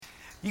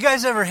You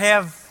guys ever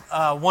have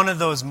one of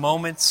those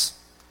moments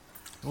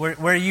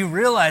where you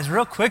realize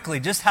real quickly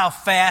just how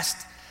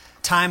fast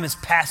time is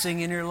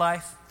passing in your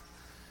life?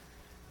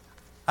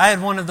 I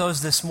had one of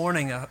those this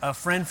morning. A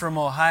friend from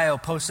Ohio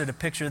posted a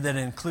picture that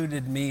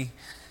included me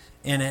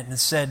in it and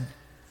said,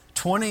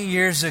 20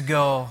 years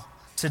ago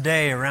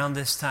today around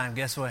this time,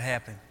 guess what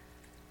happened?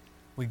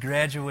 We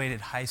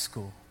graduated high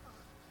school.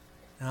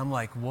 And I'm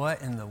like,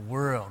 what in the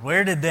world?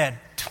 Where did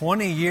that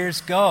 20 years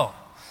go?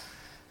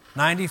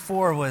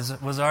 94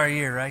 was our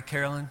year, right,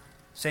 Carolyn?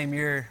 Same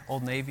year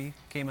Old Navy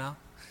came out.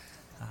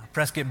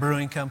 Prescott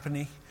Brewing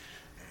Company.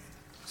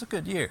 It was a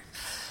good year.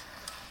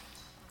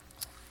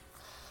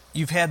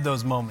 You've had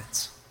those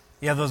moments.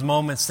 You have those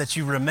moments that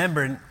you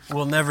remember and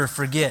will never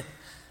forget.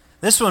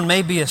 This one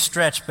may be a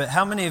stretch, but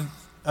how many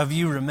of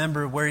you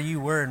remember where you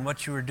were and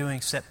what you were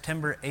doing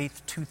September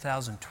 8th,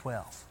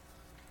 2012?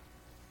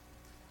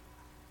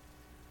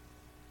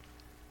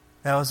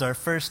 That was our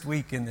first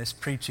week in this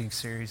preaching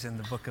series in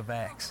the book of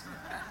Acts.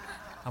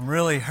 I'm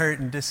really hurt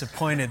and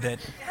disappointed that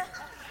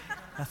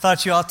I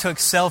thought you all took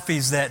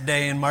selfies that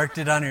day and marked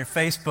it on your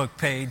Facebook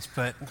page,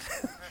 but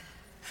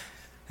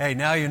hey,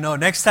 now you know.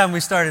 Next time we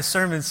start a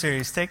sermon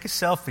series, take a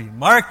selfie,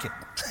 mark it.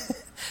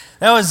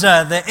 That was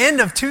the end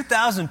of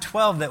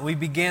 2012 that we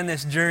began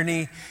this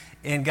journey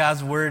in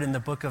God's Word in the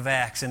book of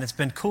Acts. And it's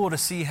been cool to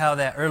see how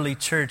that early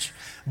church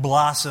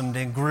blossomed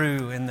and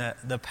grew in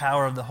the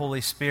power of the Holy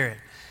Spirit.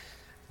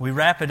 We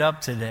wrap it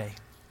up today.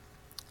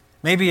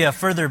 Maybe a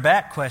further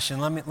back question.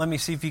 Let me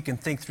see if you can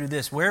think through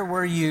this. Where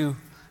were you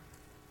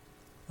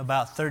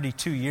about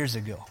 32 years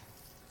ago?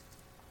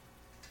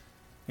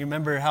 You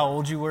remember how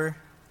old you were,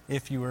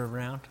 if you were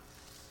around?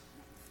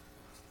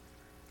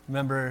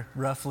 Remember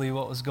roughly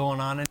what was going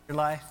on in your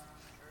life?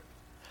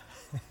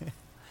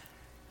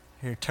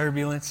 Your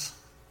turbulence?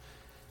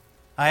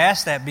 I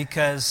ask that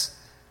because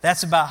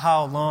that's about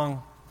how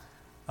long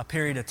a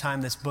period of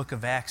time this book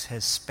of Acts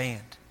has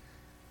spanned.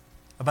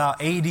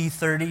 About AD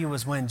 30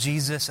 was when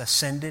Jesus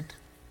ascended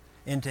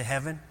into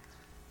heaven.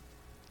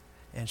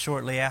 And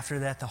shortly after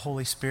that, the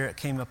Holy Spirit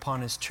came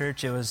upon His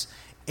church. It was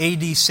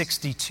AD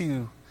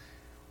 62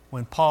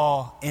 when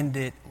Paul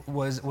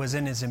was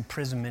in his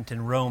imprisonment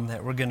in Rome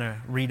that we're going to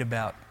read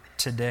about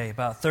today.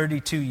 About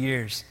 32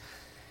 years.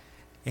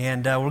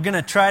 And we're going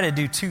to try to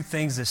do two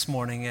things this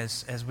morning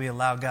as we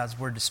allow God's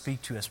Word to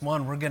speak to us.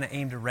 One, we're going to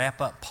aim to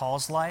wrap up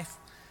Paul's life.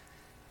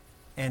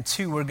 And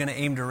two, we're going to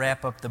aim to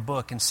wrap up the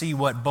book and see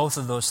what both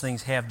of those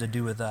things have to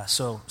do with us.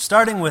 So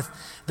starting with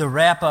the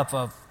wrap-up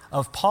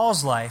of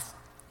Paul's life,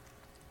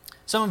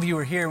 some of you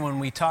were here when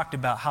we talked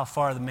about how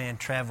far the man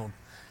traveled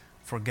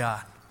for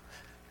God.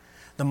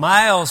 The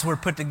miles were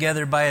put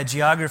together by a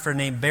geographer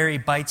named Barry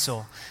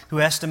Beitzel,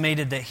 who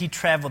estimated that he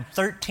traveled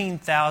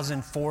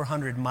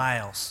 13,400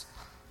 miles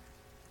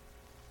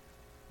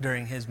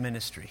during his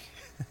ministry.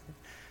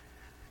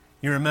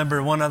 You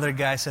remember one other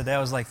guy said that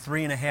was like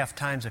 3.5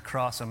 times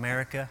across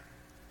America.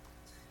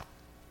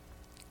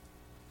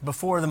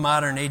 Before the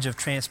modern age of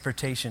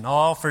transportation,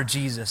 all for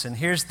Jesus. And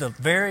here's the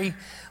very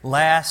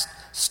last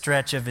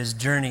stretch of his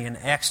journey in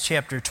Acts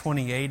chapter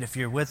 28. If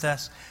you're with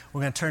us,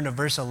 we're going to turn to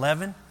verse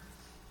 11.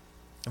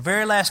 The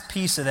very last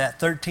piece of that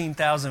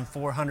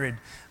 13,400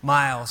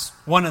 miles,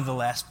 one of the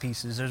last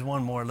pieces. There's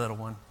one more little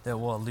one that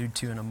we'll allude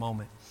to in a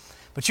moment.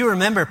 But you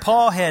remember,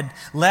 Paul had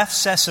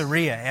left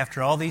Caesarea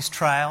after all these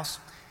trials.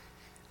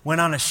 Went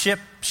on a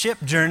ship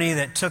journey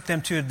that took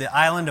them to the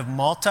island of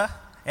Malta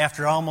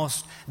after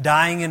almost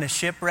dying in a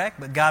shipwreck,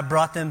 but God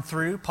brought them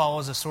through. Paul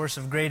was a source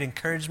of great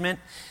encouragement.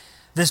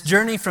 This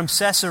journey from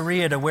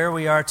Caesarea to where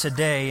we are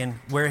today and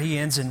where he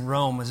ends in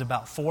Rome was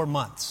about 4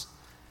 months.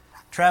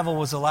 Travel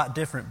was a lot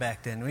different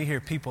back then. We hear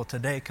people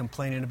today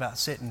complaining about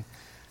sitting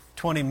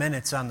 20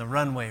 minutes on the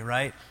runway,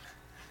 right?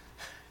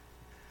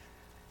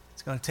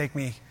 It's going to take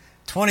me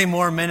 20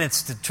 more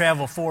minutes to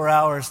travel 4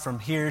 hours from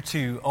here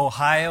to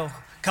Ohio.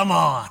 Come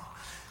on.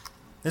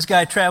 This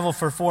guy traveled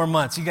for 4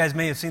 months. You guys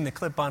may have seen the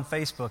clip on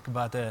Facebook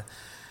about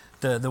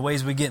the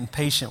ways we get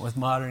impatient with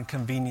modern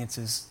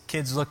conveniences.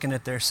 Kids looking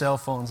at their cell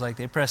phones like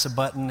they press a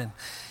button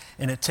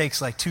and it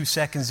takes like 2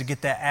 seconds to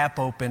get that app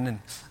open and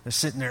they're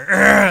sitting there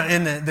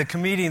and the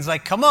comedian's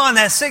like, come on,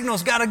 that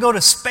signal's got to go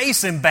to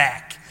space and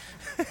back.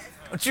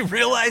 Don't you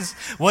realize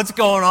what's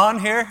going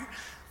on here?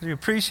 We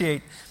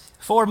appreciate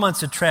 4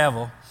 months of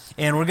travel.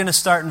 And we're going to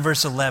start in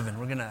verse 11.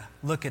 We're going to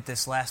look at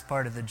this last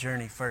part of the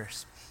journey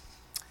first.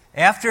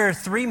 After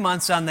 3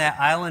 months on that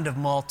island of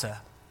Malta,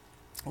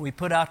 we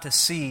put out to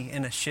sea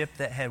in a ship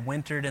that had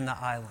wintered in the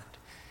island.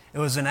 It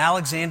was an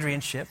Alexandrian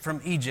ship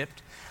from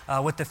Egypt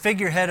with the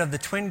figurehead of the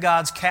twin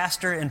gods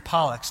Castor and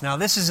Pollux. Now,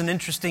 this is an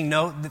interesting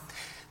note.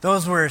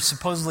 Those were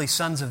supposedly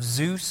sons of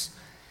Zeus.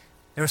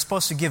 They were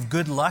supposed to give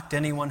good luck to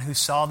anyone who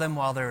saw them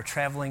while they were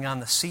traveling on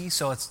the sea.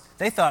 So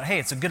they thought, hey,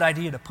 it's a good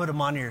idea to put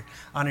them on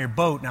your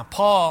boat. Now,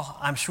 Paul,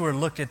 I'm sure,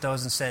 looked at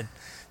those and said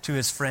to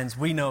his friends,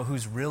 we know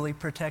who's really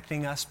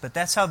protecting us. But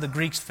that's how the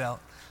Greeks felt.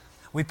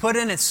 We put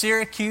in at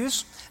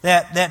Syracuse.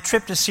 That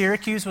trip to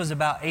Syracuse was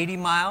about 80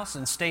 miles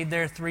and stayed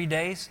there 3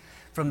 days.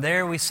 From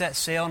there, we set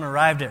sail and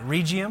arrived at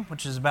Rhegium,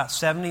 which is about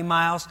 70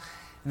 miles.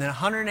 And then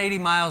 180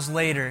 miles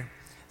later,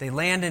 they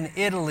land in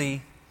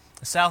Italy.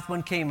 The south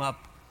wind came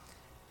up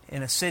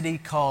in a city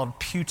called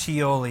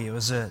Puteoli. It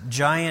was a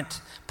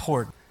giant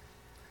port.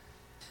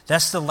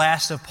 That's the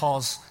last of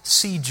Paul's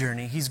sea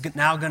journey. He's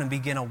now going to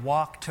begin a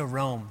walk to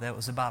Rome that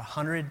was about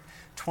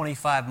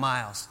 125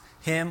 miles.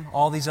 Him,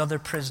 all these other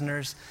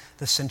prisoners,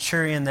 the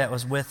centurion that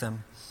was with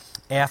him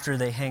after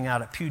they hang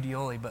out at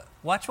Puteoli. But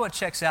watch what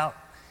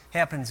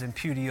happens in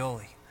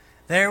Puteoli.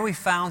 There we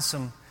found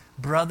some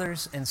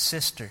brothers and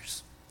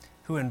sisters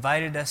who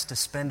invited us to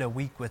spend a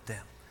week with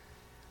them.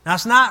 Now,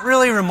 it's not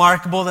really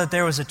remarkable that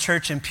there was a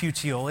church in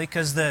Puteoli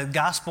because the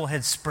gospel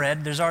had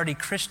spread. There's already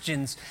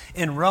Christians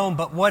in Rome.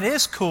 But what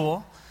is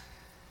cool,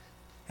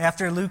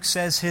 after Luke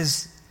says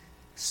his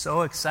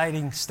so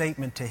exciting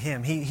statement to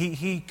him,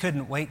 he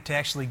couldn't wait to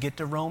actually get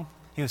to Rome.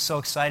 He was so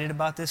excited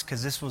about this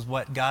because this was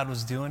what God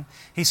was doing.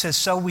 He says,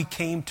 so we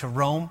came to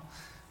Rome.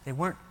 They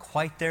weren't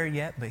quite there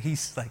yet, but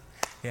he's like,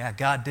 yeah,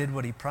 God did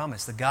what he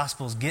promised. The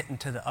gospel's getting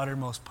to the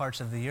uttermost parts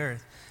of the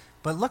earth.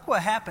 But look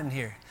what happened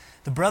here.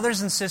 The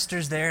brothers and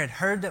sisters there had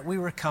heard that we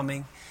were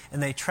coming,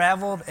 and they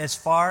traveled as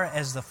far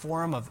as the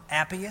Forum of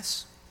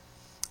Appius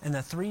and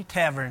the 3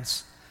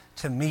 taverns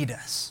to meet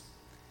us.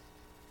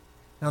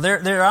 Now,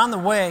 they're on the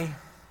way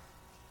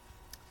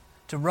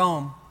to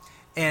Rome,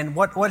 and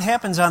what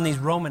happens on these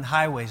Roman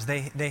highways?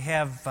 They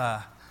have,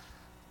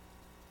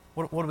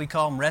 what do we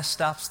call them, rest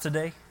stops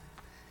today?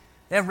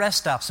 They have rest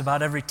stops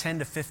about every 10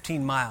 to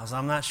 15 miles.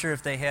 I'm not sure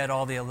if they had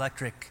all the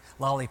electric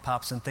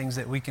lollipops and things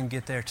that we can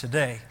get there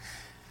today.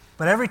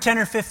 But every 10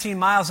 or 15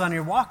 miles on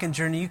your walking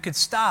journey, you could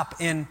stop.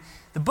 And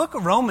the book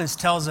of Romans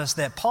tells us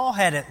that Paul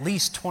had at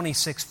least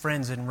 26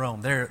 friends in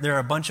Rome. There are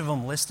a bunch of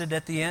them listed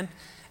at the end.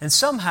 And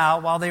somehow,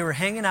 while they were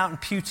hanging out in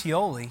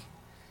Puteoli,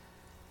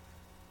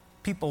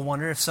 people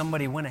wonder if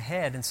somebody went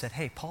ahead and said,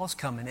 hey, Paul's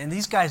coming. And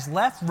these guys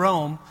left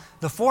Rome.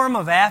 The Forum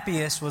of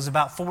Appius was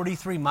about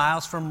 43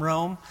 miles from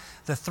Rome.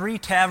 The 3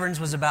 taverns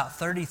was about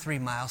 33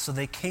 miles. So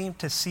they came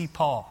to see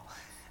Paul.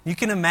 You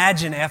can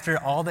imagine after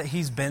all that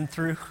he's been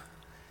through,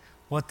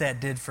 what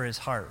that did for his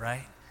heart,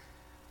 right?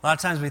 A lot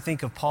of times we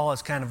think of Paul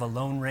as kind of a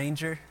lone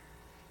ranger.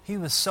 He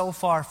was so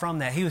far from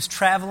that. He was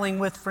traveling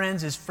with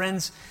friends. His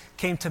friends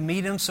came to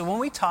meet him. So when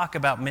we talk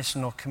about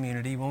missional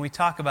community, when we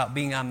talk about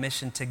being on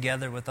mission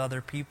together with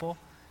other people,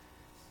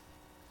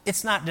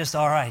 it's not just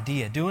our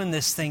idea. Doing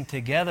this thing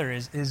together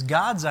is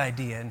God's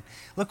idea. And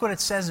look what it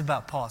says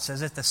about Paul. It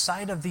says, at the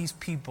sight of these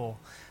people,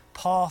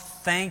 Paul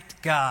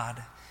thanked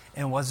God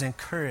and was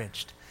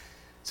encouraged.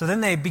 So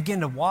then they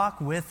begin to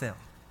walk with him.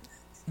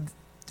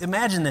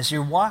 Imagine this,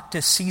 you walk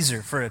to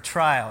Caesar for a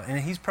trial,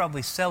 and he's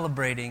probably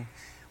celebrating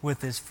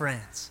with his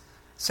friends,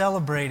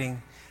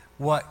 celebrating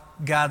what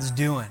God's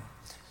doing.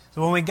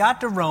 So when we got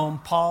to Rome,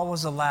 Paul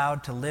was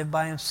allowed to live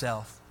by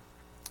himself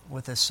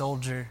with a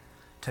soldier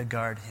to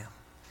guard him.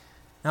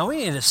 Now we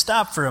need to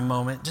stop for a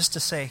moment just to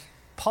say,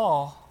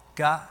 Paul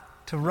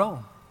got to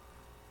Rome.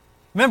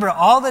 Remember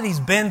all that he's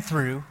been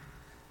through,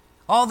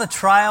 all the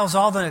trials,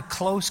 all the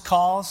close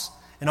calls,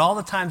 and all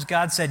the times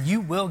God said, you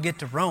will get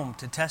to Rome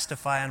to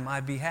testify on my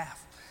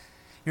behalf.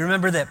 You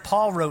remember that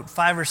Paul wrote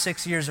 5 or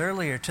 6 years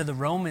earlier to the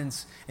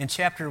Romans in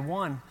chapter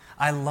 1,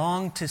 I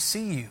long to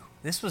see you.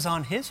 This was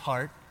on his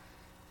heart.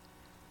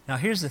 Now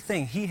here's the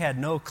thing, he had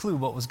no clue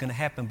what was going to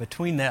happen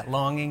between that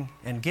longing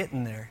and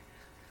getting there.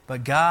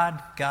 But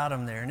God got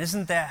him there. And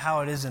isn't that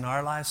how it is in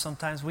our lives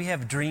sometimes? We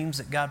have dreams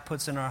that God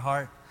puts in our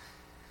heart.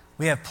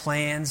 We have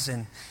plans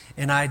and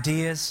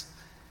ideas.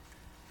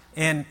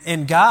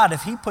 And God,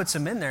 if he puts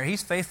them in there,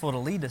 he's faithful to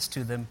lead us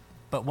to them.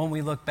 But when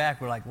we look back,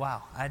 we're like,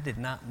 wow, I did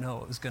not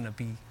know it was going to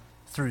be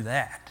through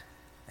that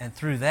and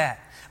through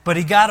that. But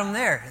he got them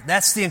there.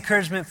 That's the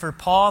encouragement for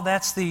Paul.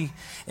 That's the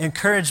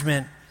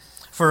encouragement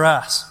for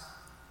us.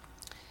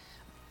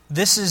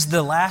 This is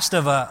the last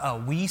of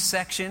a we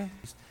section.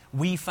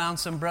 We found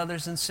some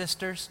brothers and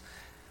sisters.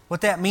 What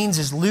that means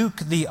is Luke,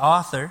 the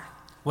author,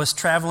 was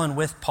traveling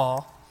with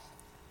Paul.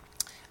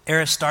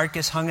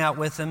 Aristarchus hung out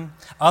with him.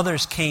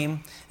 Others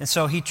came, and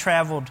so he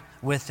traveled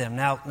with them.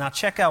 Now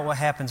check out what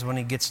happens when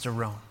he gets to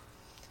Rome.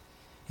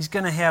 He's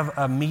going to have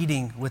a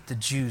meeting with the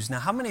Jews. Now,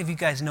 how many of you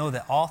guys know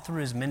that all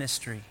through his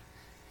ministry,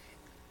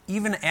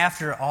 even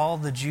after all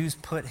the Jews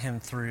put him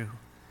through,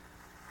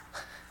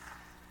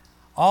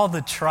 all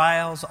the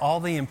trials, all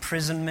the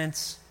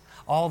imprisonments,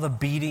 all the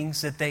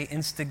beatings that they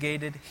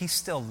instigated, he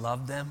still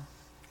loved them?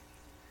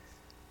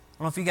 I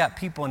don't know if you got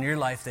people in your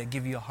life that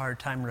give you a hard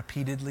time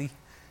repeatedly.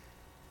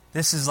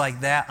 This is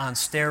like that on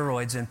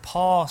steroids, and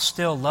Paul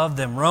still loved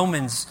them.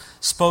 Romans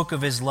spoke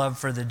of his love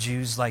for the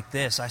Jews like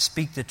this: I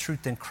speak the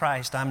truth in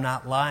Christ, I'm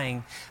not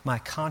lying. My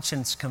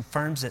conscience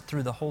confirms it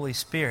through the Holy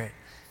Spirit.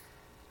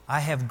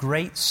 I have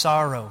great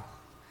sorrow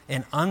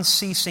and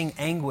unceasing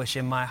anguish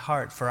in my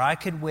heart, for I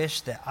could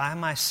wish that I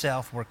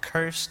myself were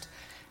cursed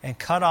and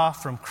cut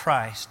off from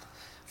Christ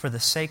for the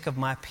sake of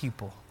my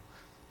people,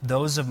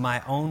 those of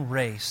my own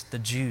race, the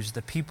Jews,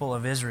 the people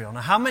of Israel.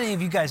 Now, how many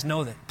of you guys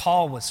know that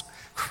Paul was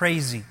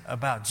crazy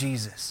about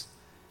Jesus?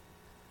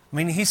 I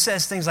mean, he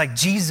says things like,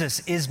 Jesus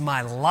is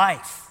my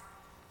life.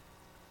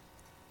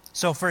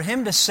 So for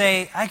him to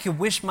say, I could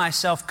wish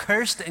myself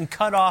cursed and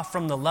cut off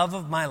from the love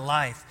of my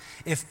life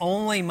if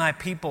only my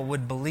people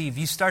would believe,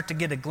 you start to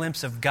get a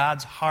glimpse of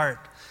God's heart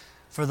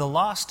for the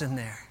lost in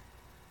there.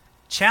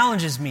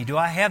 Challenges me. Do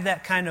I have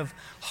that kind of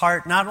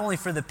heart, not only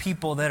for the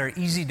people that are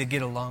easy to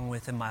get along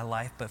with in my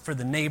life, but for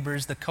the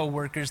neighbors, the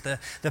coworkers, the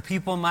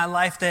people in my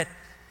life that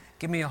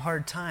give me a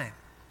hard time?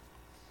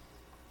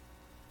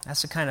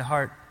 That's the kind of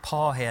heart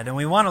Paul had. And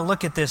we want to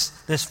look at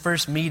this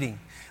first meeting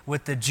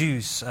with the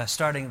Jews,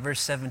 starting at verse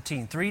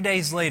 17. 3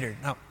 days later.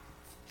 Now,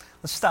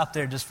 let's stop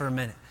there just for a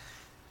minute.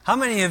 How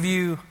many of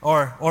you,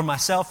 or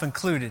myself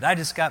included, I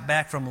just got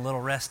back from a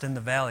little rest in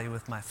the valley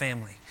with my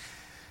family.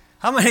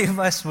 How many of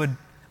us would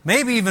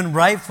maybe even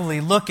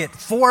rightfully look at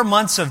 4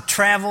 months of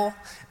travel,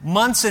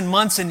 months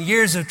and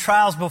years of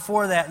trials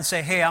before that and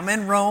say, hey, I'm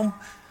in Rome.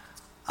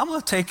 I'm going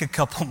to take a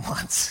couple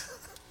months.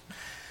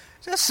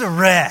 Just a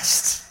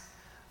rest.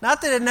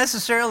 Not that it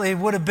necessarily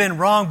would have been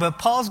wrong, but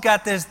Paul's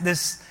got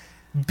this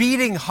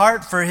beating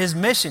heart for his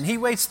mission. He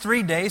waits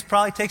 3 days,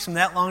 probably takes him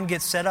that long to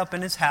get set up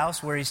in his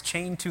house where he's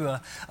chained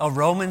to a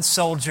Roman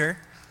soldier.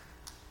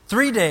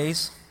 3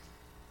 days,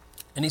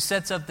 and he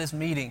sets up this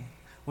meeting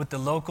with the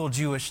local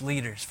Jewish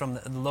leaders from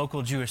the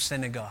local Jewish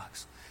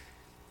synagogues.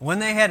 When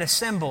they had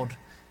assembled,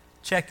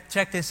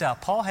 check this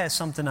out. Paul has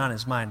something on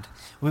his mind.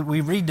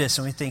 We read this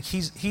and we think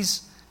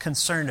he's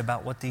concerned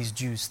about what these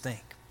Jews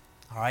think.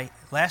 All right?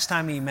 Last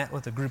time he met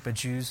with a group of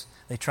Jews,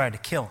 they tried to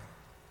kill him.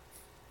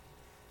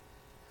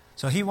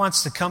 So he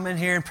wants to come in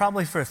here, and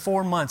probably for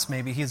 4 months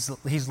maybe he's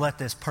let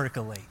this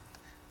percolate.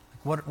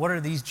 What are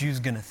these Jews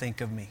going to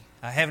think of me?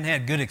 I haven't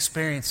had good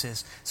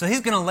experiences. So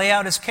he's going to lay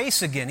out his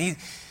case again.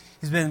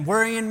 He's been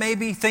worrying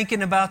maybe,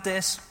 thinking about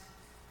this.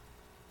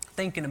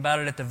 Thinking about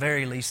it at the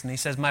very least. And he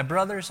says, my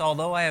brothers,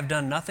 although I have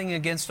done nothing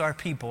against our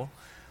people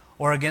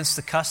or against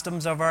the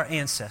customs of our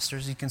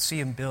ancestors, you can see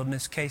him building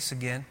his case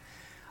again.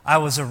 I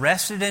was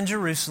arrested in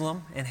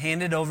Jerusalem and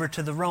handed over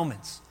to the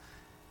Romans.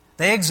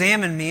 They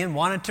examined me and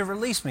wanted to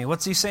release me.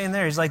 What's he saying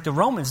there? He's like, the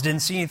Romans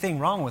didn't see anything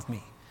wrong with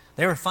me.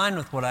 They were fine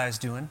with what I was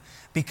doing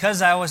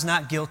because I was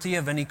not guilty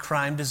of any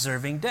crime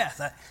deserving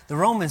death. The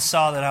Romans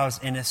saw that I was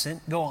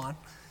innocent. Go on.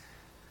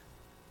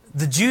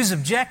 The Jews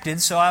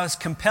objected, so I was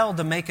compelled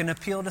to make an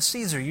appeal to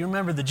Caesar. You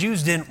remember the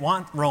Jews didn't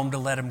want Rome to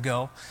let him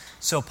go.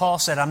 So Paul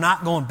said, I'm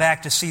not going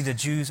back to see the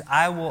Jews.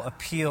 I will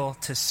appeal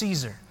to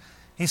Caesar.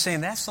 He's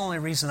saying, that's the only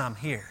reason I'm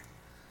here.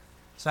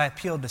 So I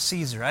appealed to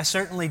Caesar. I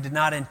certainly did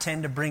not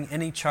intend to bring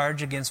any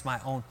charge against my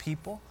own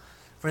people.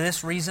 For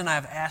this reason,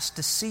 I've asked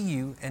to see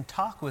you and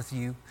talk with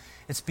you.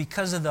 It's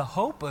because of the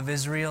hope of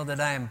Israel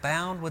that I am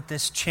bound with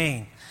this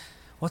chain.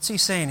 What's he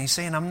saying? He's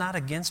saying, I'm not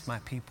against my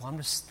people. I'm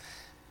just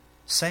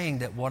saying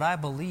that what I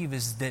believe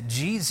is that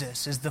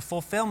Jesus is the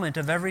fulfillment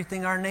of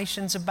everything our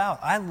nation's about.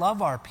 I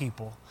love our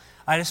people.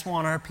 I just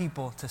want our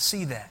people to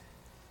see that.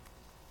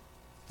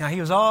 Now, he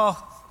was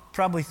all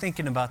probably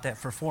thinking about that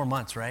for 4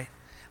 months, right?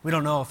 We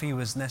don't know if he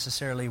was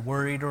necessarily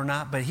worried or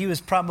not, but he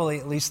was probably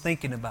at least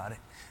thinking about it.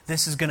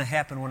 This is going to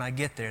happen when I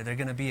get there. They're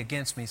going to be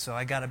against me, so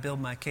I got to build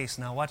my case.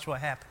 Now, watch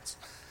what happens.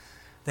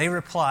 They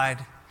replied,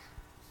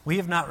 we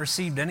have not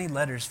received any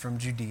letters from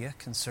Judea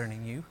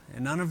concerning you,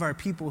 and none of our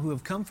people who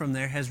have come from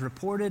there has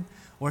reported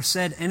or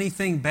said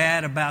anything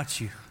bad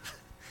about you.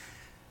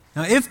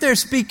 Now, if they're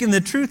speaking the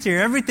truth here,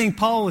 everything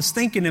Paul was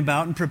thinking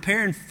about and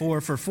preparing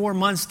for 4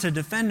 months to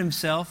defend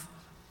himself,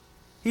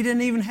 he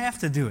didn't even have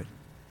to do it.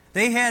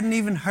 They hadn't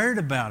even heard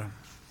about him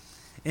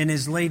in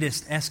his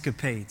latest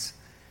escapades.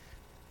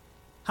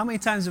 How many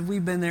times have we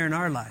been there in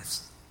our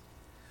lives?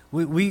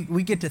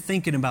 We get to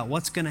thinking about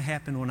what's going to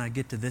happen when I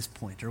get to this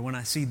point, or when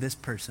I see this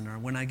person, or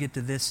when I get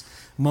to this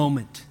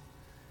moment.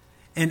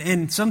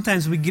 And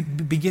sometimes we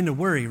begin to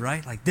worry,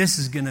 right? Like, this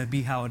is going to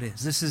be how it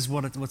is. This is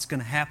what's going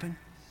to happen.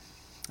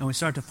 And we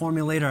start to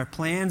formulate our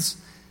plans.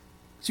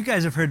 So you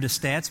guys have heard the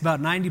stats.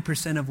 About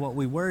 90% of what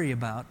we worry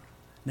about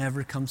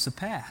never comes to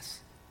pass.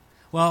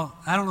 Well,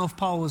 I don't know if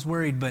Paul was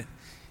worried, but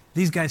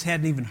these guys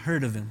hadn't even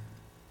heard of him.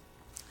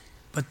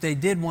 But they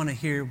did want to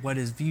hear what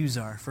his views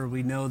are, for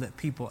we know that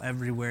people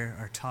everywhere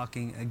are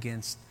talking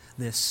against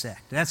this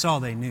sect. That's all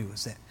they knew,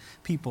 is that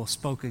people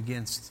spoke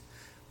against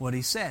what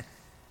he said.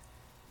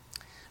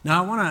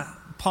 Now, I want to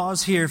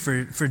pause here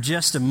for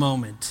just a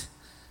moment,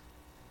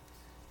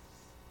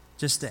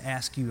 just to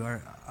ask you,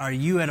 are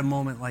you at a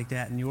moment like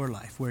that in your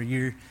life, where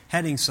you're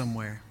heading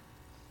somewhere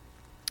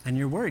and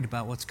you're worried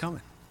about what's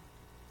coming?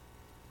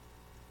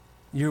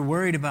 You're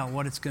worried about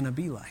what it's going to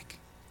be like.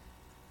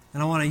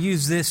 And I want to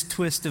use this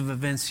twist of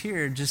events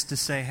here just to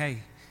say, hey,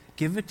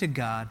 give it to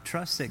God.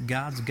 Trust that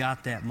God's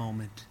got that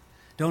moment.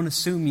 Don't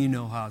assume you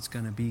know how it's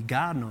going to be.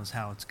 God knows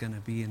how it's going to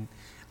be, and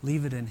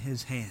leave it in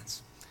His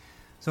hands.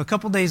 So a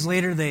couple days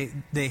later,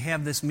 they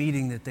have this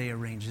meeting that they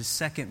arranged, this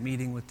second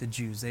meeting with the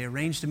Jews. They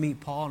arranged to meet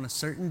Paul on a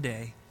certain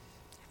day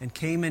and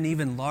came in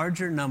even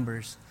larger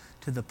numbers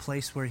to the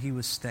place where he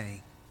was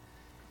staying.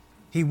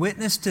 He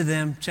witnessed to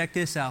them, check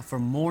this out,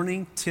 from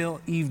morning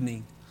till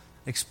evening,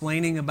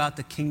 explaining about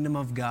the kingdom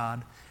of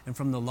God, and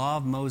from the law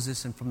of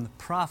Moses and from the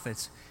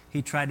prophets,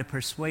 he tried to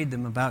persuade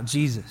them about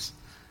Jesus.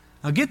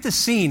 Now get the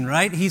scene,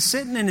 right? He's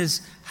sitting in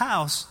his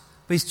house,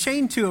 but he's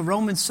chained to a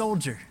Roman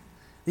soldier.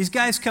 These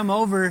guys come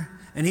over,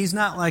 and he's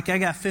not like, I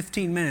got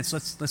 15 minutes,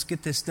 let's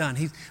get this done.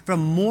 He's from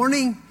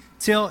morning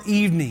till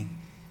evening,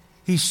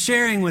 he's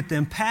sharing with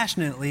them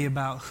passionately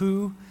about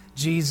who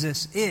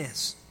Jesus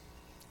is.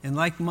 And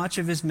like much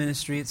of his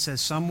ministry, it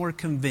says some were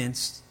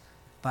convinced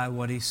by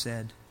what he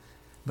said,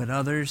 but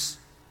others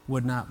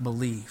would not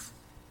believe.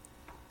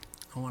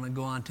 I want to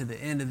go on to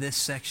the end of this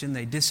section.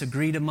 They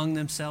disagreed among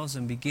themselves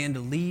and began to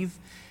leave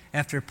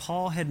after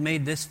Paul had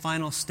made this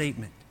final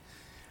statement.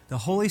 The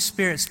Holy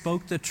Spirit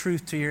spoke the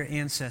truth to your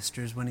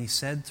ancestors when he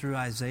said through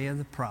Isaiah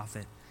the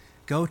prophet,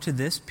 go to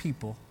this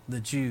people, the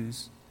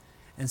Jews,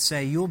 and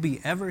say, you'll be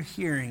ever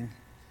hearing,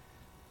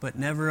 but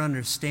never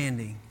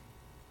understanding.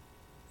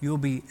 You'll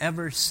be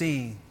ever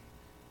seeing,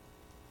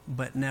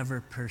 but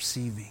never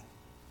perceiving.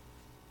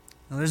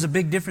 Now, there's a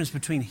big difference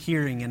between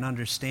hearing and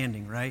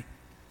understanding, right?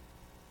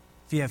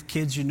 If you have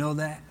kids, you know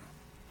that.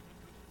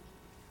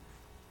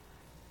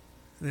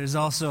 There's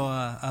also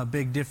a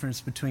big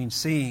difference between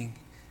seeing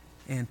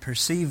and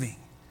perceiving.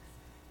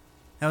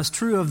 That was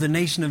true of the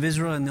nation of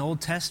Israel in the Old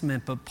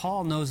Testament, but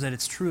Paul knows that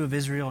it's true of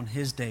Israel in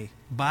his day.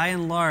 By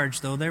and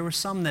large, though there were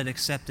some that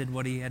accepted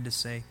what he had to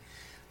say,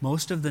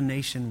 most of the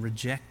nation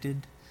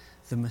rejected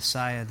the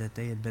Messiah that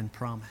they had been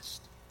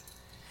promised.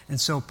 And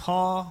so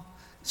Paul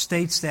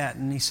states that,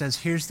 and he says,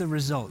 here's the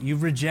result.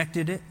 You've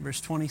rejected it,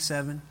 verse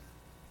 27.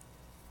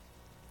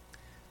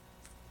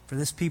 For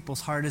this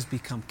people's heart has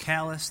become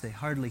callous. They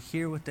hardly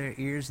hear with their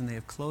ears, and they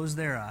have closed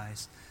their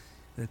eyes.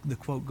 The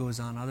quote goes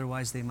on,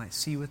 otherwise they might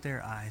see with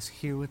their eyes,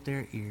 hear with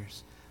their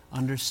ears,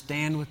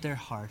 understand with their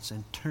hearts,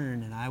 and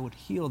turn, and I would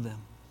heal them.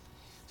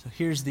 So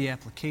here's the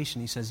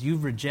application. He says,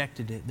 you've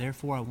rejected it.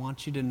 Therefore, I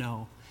want you to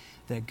know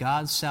that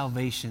God's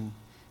salvation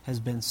has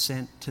been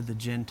sent to the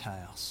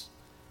Gentiles,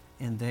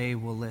 and they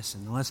will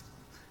listen. Now let's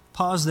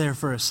pause there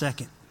for a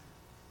second.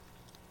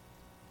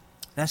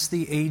 That's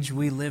the age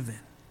we live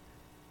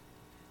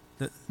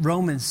in.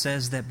 Romans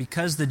says that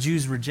because the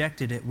Jews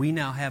rejected it, we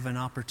now have an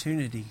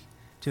opportunity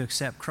to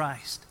accept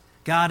Christ.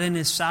 God in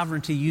his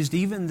sovereignty used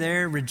even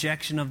their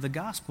rejection of the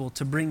gospel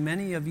to bring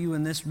many of you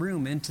in this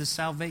room into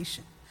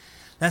salvation.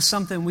 That's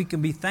something we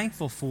can be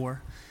thankful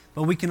for,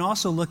 but we can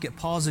also look at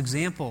Paul's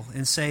example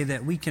and say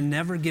that we can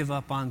never give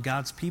up on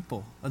God's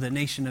people, or the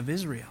nation of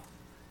Israel.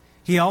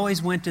 He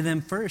always went to them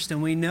first,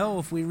 and we know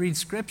if we read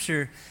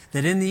Scripture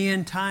that in the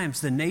end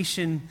times, the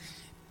nation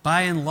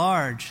by and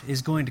large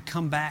is going to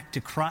come back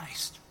to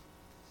Christ,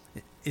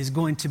 is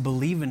going to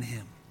believe in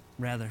him,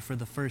 rather, for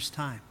the first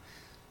time.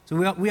 So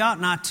we ought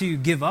not to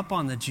give up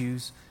on the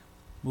Jews,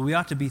 but we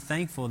ought to be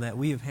thankful that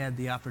we have had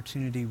the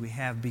opportunity we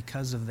have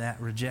because of that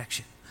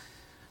rejection.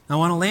 Now, I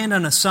want to land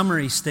on a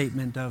summary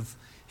statement of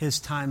his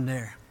time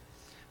there.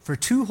 For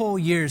 2 whole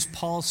years,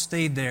 Paul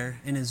stayed there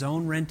in his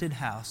own rented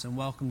house and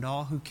welcomed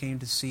all who came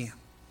to see him.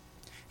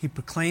 He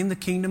proclaimed the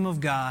kingdom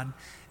of God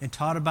and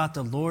taught about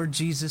the Lord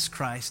Jesus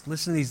Christ.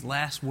 Listen to these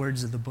last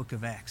words of the book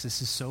of Acts.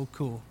 This is so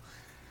cool.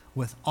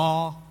 With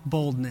all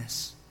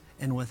boldness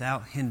and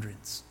without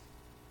hindrance.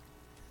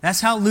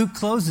 That's how Luke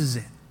closes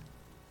it.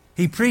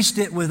 He preached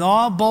it with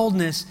all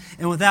boldness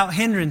and without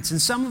hindrance.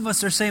 And some of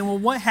us are saying, well,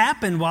 what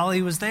happened while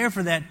he was there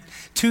for that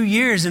 2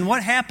 years? And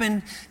what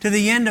happened to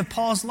the end of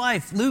Paul's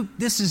life? Luke,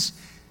 this is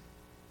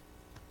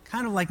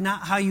kind of like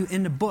not how you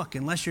end a book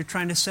unless you're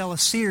trying to sell a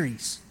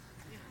series.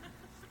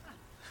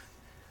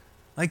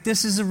 Like,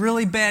 this is a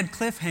really bad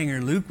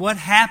cliffhanger, Luke. What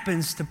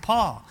happens to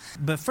Paul?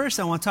 But first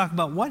I want to talk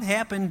about what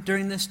happened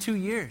during this 2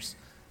 years.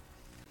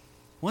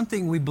 One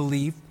thing we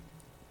believe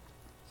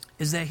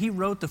is that he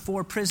wrote the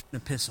 4 prison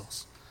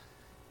epistles.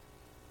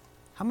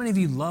 How many of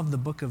you love the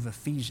book of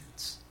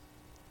Ephesians?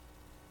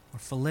 Or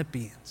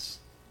Philippians?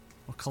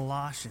 Or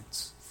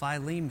Colossians?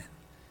 Philemon?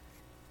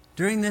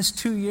 During this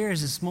 2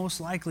 years, it's most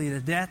likely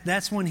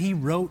that's when he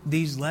wrote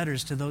these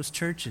letters to those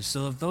churches.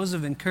 So if those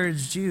have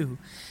encouraged you,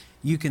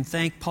 you can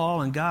thank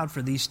Paul and God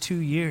for these 2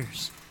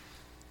 years.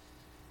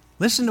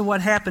 Listen to what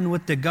happened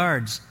with the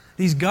guards.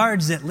 These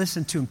guards that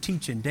listen to him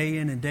teaching day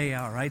in and day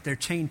out, right? They're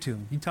chained to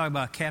him. You talk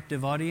about a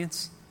captive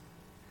audience?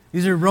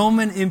 These are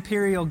Roman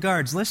imperial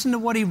guards. Listen to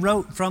what he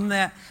wrote from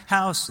that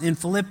house in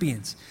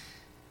Philippians.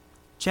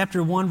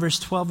 Chapter 1, verse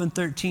 12 and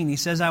 13. He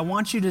says, I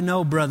want you to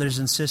know, brothers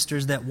and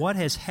sisters, that what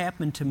has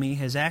happened to me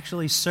has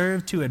actually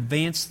served to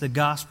advance the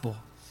gospel.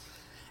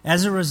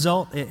 As a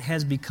result, it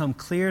has become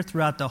clear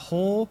throughout the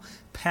whole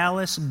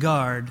palace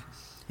guard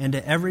and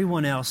to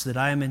everyone else that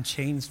I am in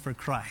chains for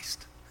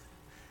Christ.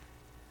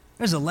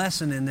 There's a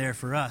lesson in there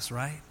for us,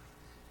 right?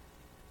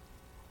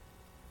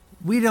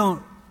 We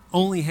don't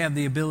only have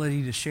the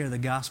ability to share the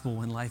gospel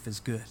when life is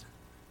good.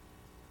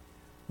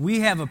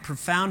 We have a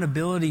profound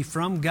ability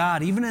from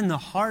God, even in the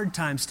hard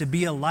times, to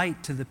be a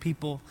light to the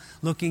people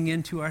looking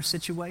into our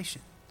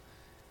situation.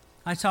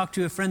 I talked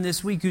to a friend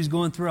this week who's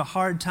going through a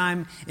hard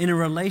time in a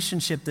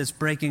relationship that's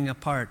breaking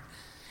apart.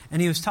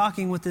 And he was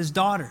talking with his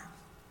daughter.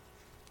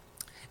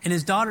 And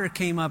his daughter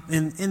came up,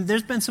 and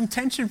there's been some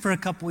tension for a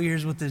couple of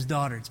years with his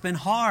daughter. It's been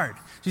hard.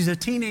 She's a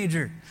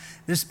teenager.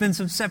 There's been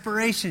some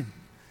separation.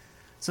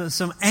 So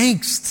some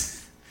angst.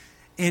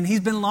 And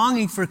he's been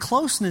longing for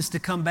closeness to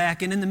come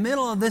back. And in the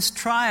middle of this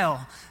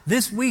trial,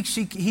 this week,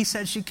 he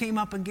said she came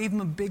up and gave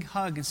him a big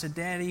hug and said,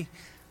 Daddy,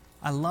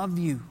 I love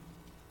you.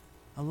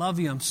 I love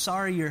you. I'm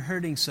sorry you're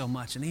hurting so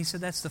much. And he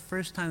said that's the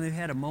first time they've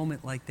had a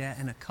moment like that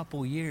in a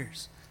couple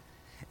years.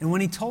 And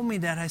when he told me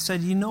that, I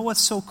said, you know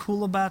what's so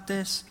cool about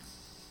this?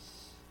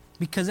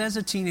 Because as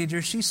a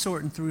teenager, she's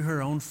sorting through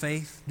her own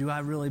faith. Do I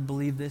really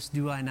believe this?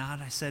 Do I not?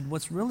 I said,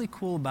 what's really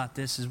cool about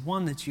this is,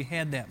 one, that you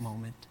had that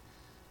moment.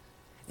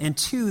 And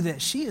two,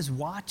 that she is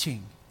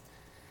watching.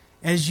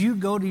 As you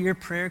go to your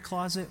prayer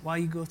closet while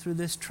you go through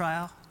this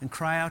trial and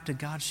cry out to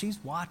God, she's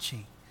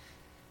watching.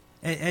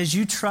 As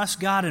you trust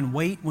God and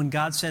wait when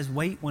God says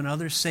wait, when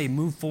others say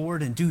move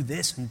forward and do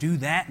this and do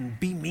that and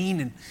be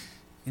mean,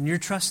 and you're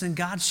trusting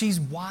God, she's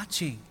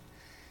watching.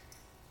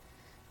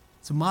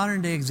 It's a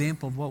modern day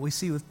example of what we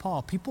see with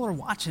Paul. People are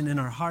watching in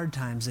our hard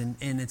times, and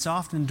it's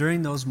often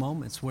during those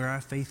moments where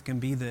our faith can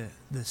be the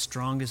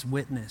strongest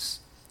witness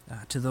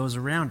to those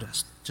around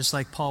us, just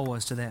like Paul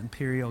was to that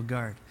imperial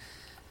guard.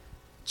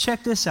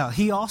 Check this out.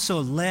 He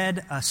also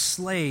led a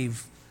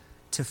slave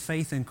to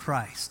faith in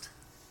Christ.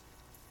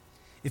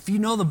 If you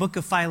know the book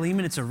of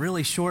Philemon, it's a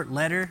really short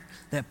letter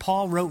that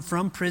Paul wrote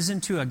from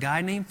prison to a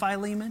guy named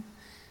Philemon.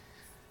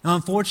 Now,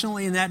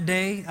 unfortunately, in that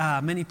day,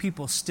 many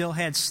people still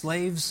had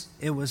slaves.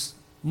 It was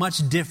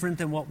much different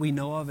than what we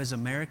know of as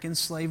American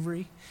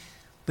slavery.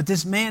 But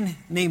this man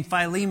named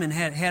Philemon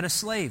had a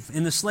slave,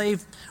 and the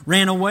slave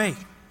ran away.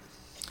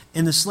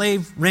 And the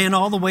slave ran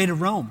all the way to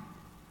Rome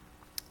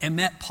and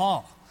met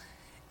Paul.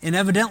 And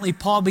evidently,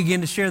 Paul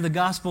began to share the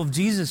gospel of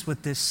Jesus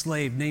with this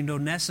slave named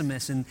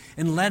Onesimus and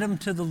led him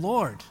to the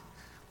Lord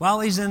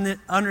while he's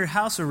under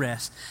house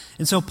arrest.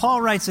 And so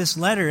Paul writes this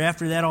letter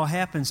after that all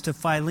happens to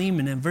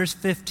Philemon. In verse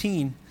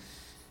 15,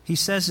 he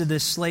says to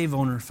this slave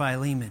owner,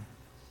 Philemon,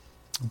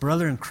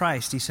 brother in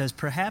Christ, he says,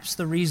 perhaps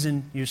the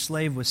reason your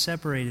slave was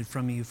separated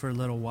from you for a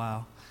little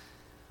while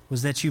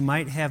was that you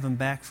might have him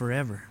back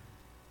forever.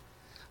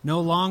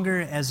 No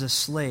longer as a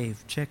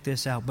slave, check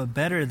this out, but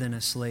better than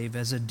a slave,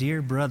 as a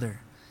dear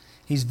brother.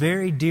 He's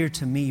very dear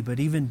to me,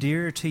 but even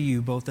dearer to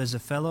you, both as a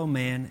fellow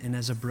man and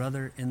as a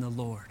brother in the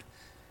Lord.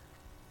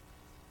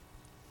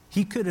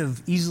 He could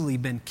have easily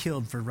been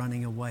killed for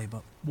running away,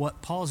 but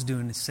what Paul's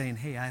doing is saying,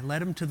 hey, I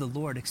led him to the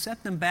Lord.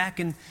 Accept him back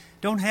and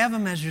don't have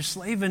him as your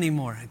slave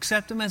anymore.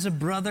 Accept him as a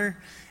brother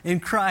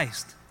in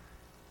Christ.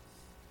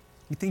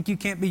 You think you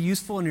can't be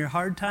useful in your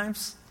hard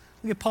times?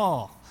 Look at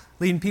Paul,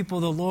 leading people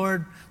to the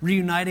Lord,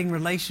 reuniting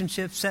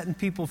relationships, setting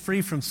people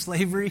free from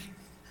slavery,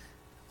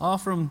 all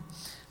from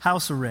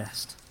house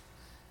arrest.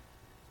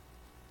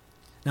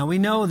 Now we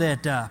know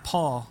that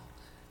Paul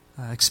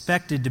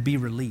expected to be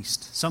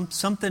released.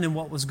 Something in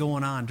what was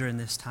going on during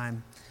this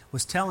time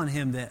was telling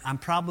him that I'm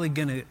probably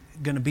going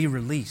to be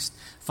released.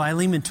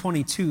 Philemon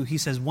 22, he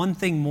says one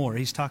thing more.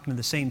 He's talking to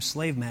the same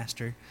slave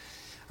master.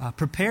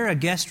 Prepare a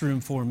guest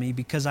room for me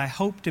because I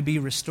hope to be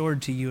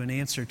restored to you in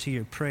answer to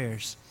your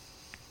prayers.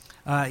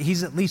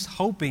 He's at least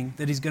hoping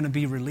that he's going to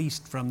be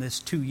released from this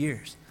 2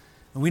 years.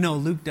 And we know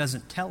Luke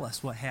doesn't tell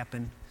us what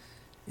happened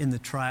in the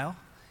trial.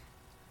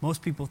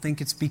 Most people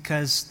think it's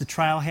because the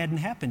trial hadn't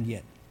happened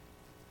yet.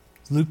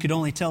 Luke could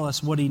only tell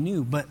us what he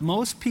knew. But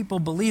most people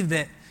believe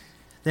that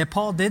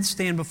Paul did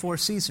stand before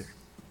Caesar.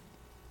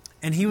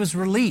 And he was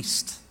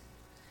released.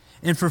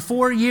 And for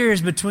 4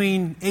 years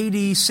between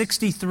AD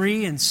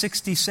 63 and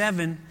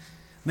 67,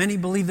 many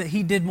believe that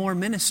he did more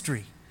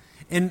ministry.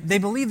 And they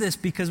believe this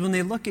because when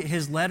they look at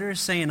his letters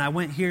saying, I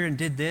went here and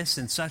did this,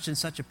 and such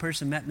a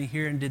person met me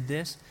here and did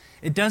this,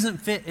 it doesn't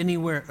fit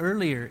anywhere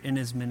earlier in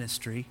his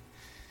ministry.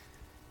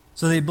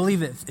 So they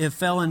believe it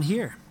fell in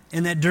here.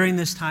 And that during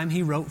this time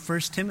he wrote 1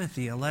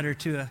 Timothy, a letter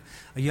to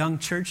a young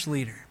church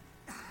leader.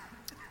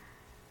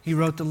 He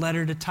wrote the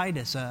letter to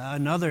Titus,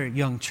 another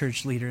young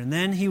church leader. And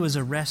then he was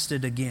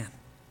arrested again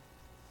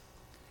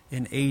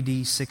in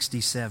AD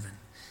 67.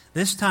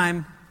 This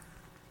time,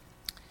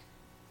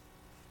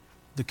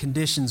 the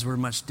conditions were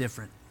much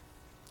different.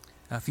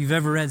 If you've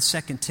ever read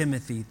 2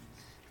 Timothy,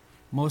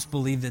 most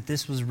believe that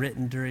this was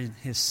written during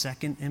his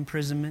second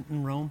imprisonment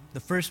in Rome. The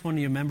first one,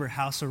 you remember,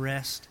 house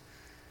arrest,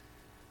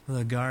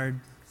 the guard,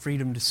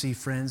 freedom to see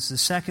friends. The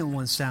second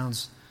one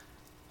sounds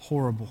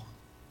horrible.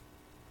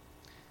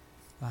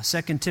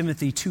 2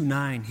 Timothy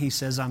 2:9, he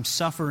says, I'm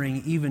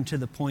suffering even to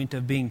the point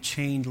of being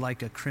chained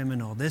like a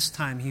criminal. This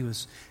time he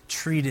was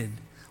treated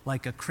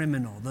like a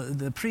criminal.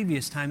 The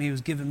previous time he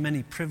was given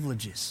many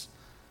privileges,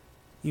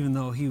 even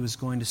though he was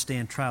going to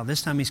stand trial.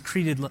 This time he's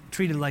treated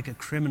like a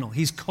criminal.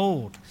 He's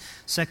cold.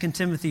 2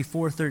 Timothy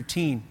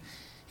 4:13,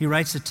 he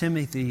writes to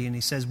Timothy and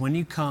he says, when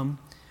you come,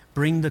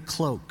 bring the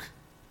cloak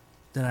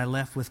that I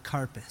left with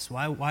Carpus.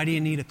 Why do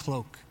you need a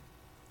cloak?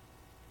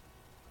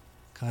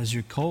 Because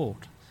you're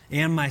cold.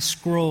 And my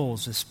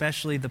scrolls,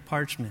 especially the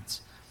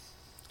parchments.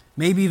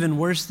 Maybe even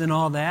worse than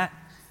all that,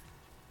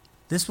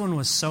 this one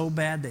was so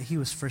bad that he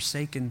was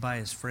forsaken by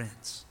his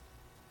friends.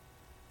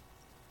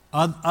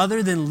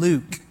 Other than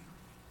Luke,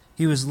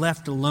 he was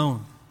left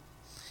alone.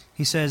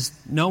 He says,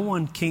 no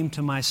one came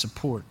to my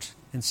support.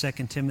 in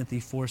 2 Timothy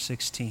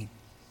 4:16.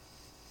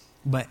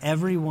 But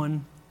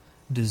everyone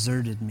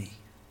deserted me.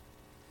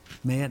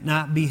 May it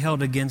not be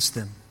held against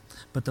them.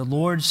 But the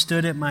Lord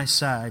stood at my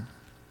side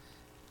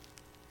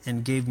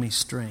and gave me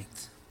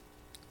strength.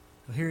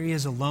 So here he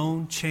is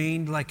alone,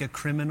 chained like a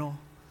criminal,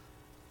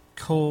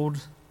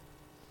 cold.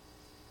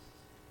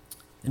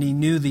 And he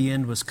knew the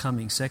end was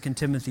coming. 2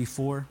 Timothy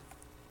 4,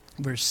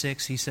 verse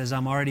 6, he says,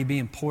 I'm already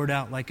being poured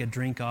out like a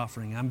drink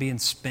offering. I'm being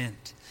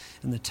spent.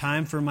 And the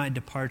time for my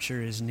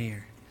departure is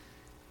near.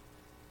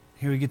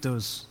 Here we get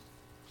those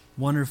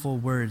wonderful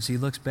words. He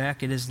looks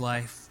back at his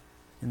life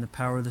in the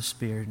power of the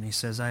Spirit, and he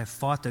says, I have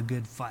fought the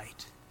good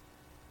fight.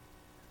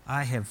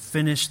 I have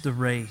finished the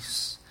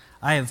race.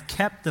 I have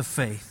kept the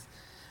faith.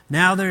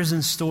 Now there is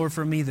in store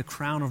for me the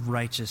crown of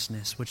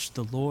righteousness, which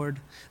the Lord,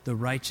 the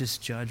righteous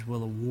judge,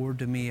 will award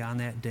to me on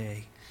that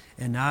day,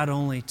 and not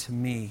only to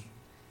me,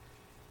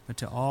 but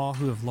to all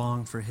who have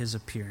longed for his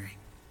appearing.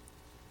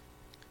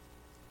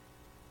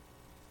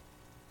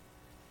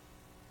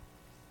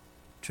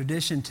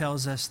 Tradition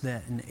tells us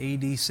that in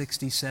AD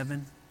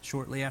 67,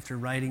 shortly after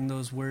writing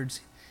those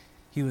words,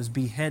 he was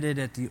beheaded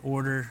at the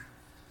order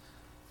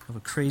of a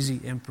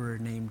crazy emperor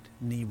named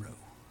Nero.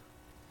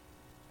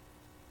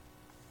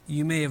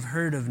 You may have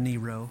heard of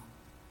Nero.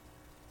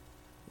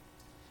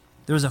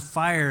 There was a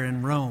fire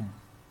in Rome.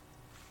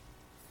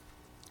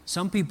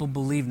 Some people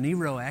believe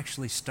Nero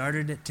actually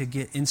started it to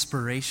get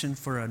inspiration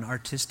for an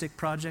artistic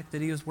project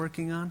that he was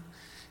working on.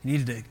 He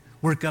needed to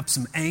work up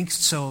some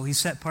angst, so he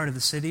set part of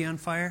the city on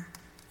fire.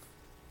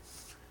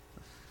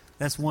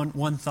 That's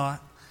one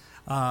thought.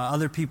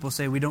 Other people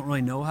say we don't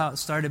really know how it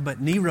started,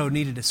 but Nero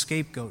needed a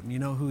scapegoat. And you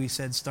know who he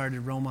said started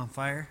Rome on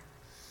fire?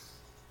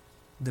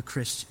 The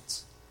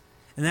Christians.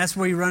 And that's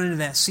where you run into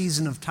that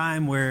season of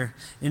time where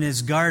in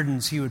his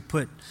gardens he would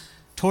put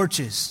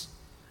torches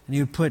and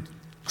he would put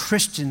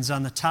Christians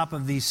on the top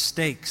of these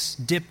stakes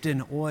dipped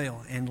in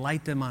oil and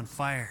light them on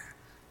fire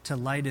to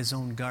light his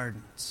own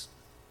gardens.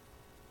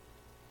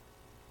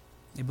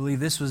 They believe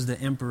this was the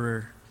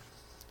emperor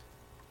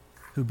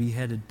who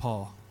beheaded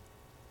Paul.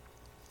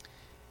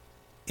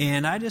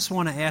 And I just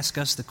want to ask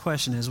us the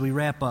question as we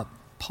wrap up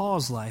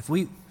Paul's life.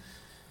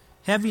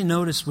 Have you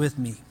noticed with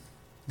me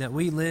that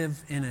we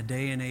live in a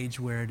day and age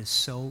where it is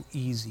so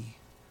easy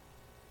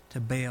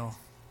to bail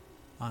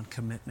on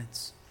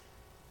commitments?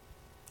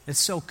 It's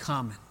so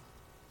common.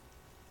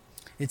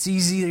 It's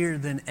easier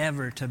than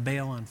ever to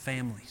bail on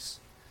families.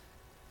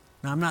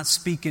 Now, I'm not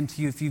speaking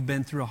to you if you've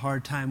been through a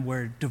hard time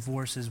where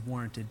divorce is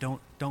warranted.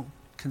 Don't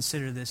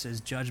consider this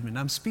as judgment.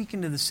 I'm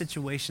speaking to the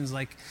situations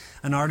like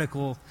an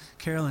article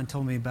Carolyn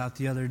told me about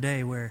the other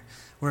day where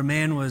a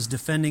man was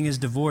defending his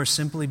divorce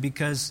simply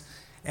because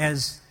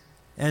as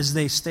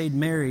they stayed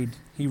married,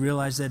 he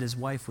realized that his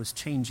wife was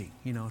changing,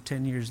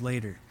 10 years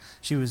later.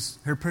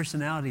 Her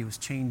personality was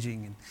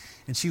changing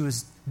and she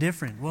was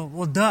different.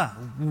 Well, duh.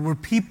 We're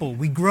people.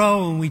 We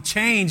grow and we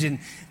change, and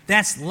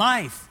that's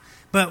life.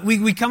 But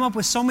we come up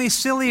with so many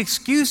silly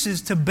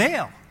excuses to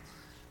bail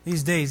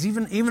these days,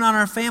 even on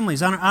our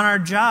families, on our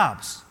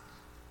jobs,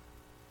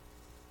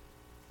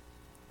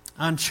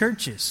 on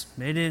churches.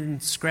 They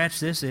didn't scratch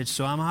this itch,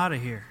 so I'm out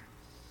of here.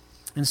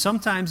 And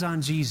sometimes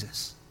on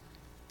Jesus,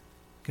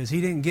 because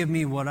he didn't give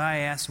me what I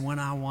asked when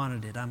I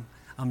wanted it.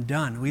 I'm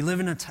done. We live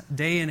in a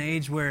day and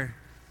age where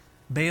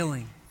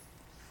bailing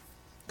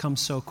comes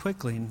so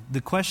quickly. And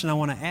the question I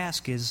want to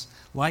ask is,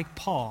 like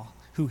Paul,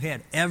 who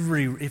had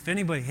if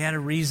anybody had a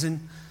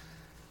reason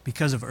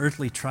because of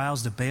earthly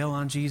trials to bail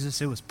on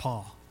Jesus, it was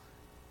Paul.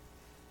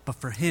 But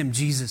for him,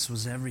 Jesus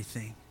was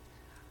everything.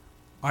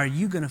 Are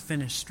you going to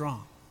finish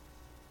strong?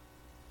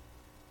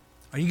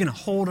 Are you going to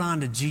hold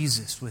on to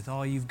Jesus with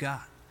all you've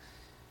got?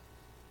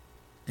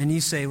 And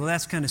you say, well,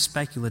 that's kind of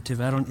speculative.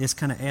 It's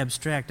kind of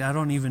abstract. I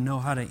don't even know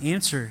how to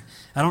answer.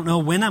 I don't know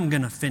when I'm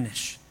going to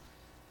finish.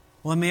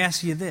 Well, let me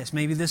ask you this.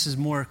 Maybe this is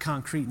more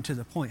concrete and to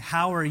the point.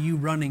 How are you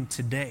running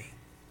today?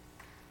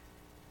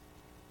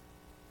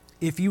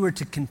 If you were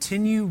to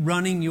continue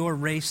running your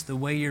race the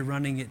way you're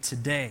running it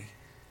today,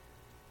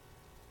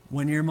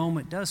 when your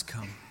moment does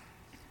come,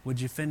 would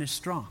you finish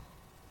strong?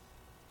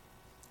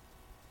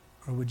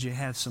 Or would you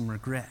have some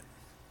regret?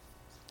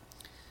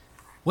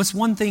 What's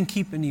one thing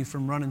keeping you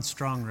from running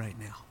strong right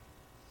now?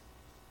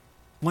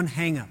 One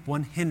hang-up,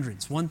 one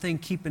hindrance, one thing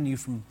keeping you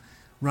from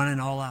running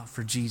all out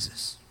for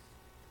Jesus?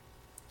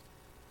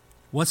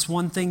 What's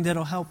one thing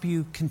that'll help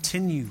you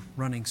continue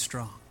running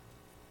strong?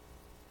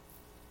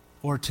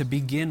 Or to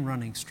begin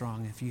running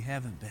strong if you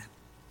haven't been?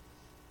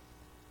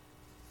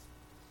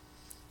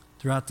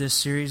 Throughout this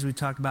series, we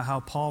talked about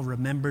how Paul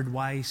remembered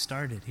why he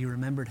started. He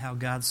remembered how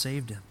God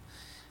saved him.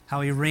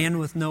 How he ran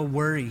with no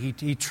worry.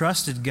 He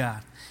trusted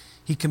God.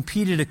 He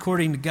competed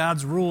according to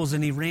God's rules,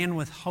 and he ran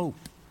with hope.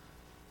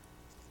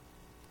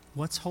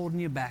 What's holding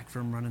you back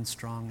from running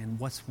strong, and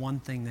what's one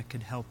thing that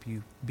could help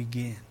you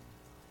begin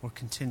or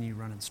continue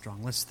running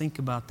strong? Let's think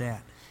about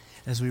that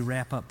as we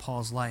wrap up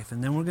Paul's life,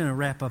 and then we're going to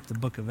wrap up the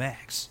book of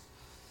Acts.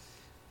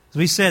 As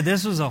we said,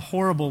 this was a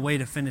horrible way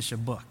to finish a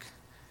book.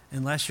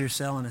 unless you're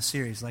selling a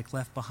series like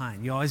Left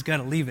Behind. You always got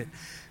to leave it,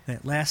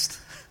 that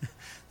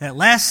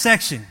last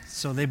section,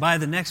 so they buy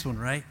the next one,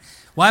 right?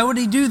 Why would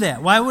he do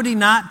that? Why would he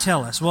not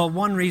tell us? Well,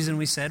 one reason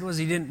we said was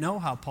he didn't know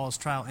how Paul's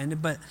trial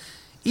ended, but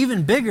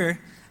even bigger,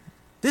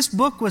 this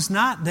book was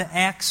not the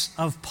Acts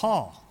of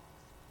Paul.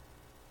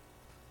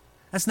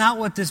 That's not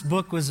what this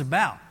book was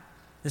about.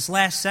 This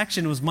last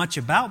section was much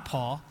about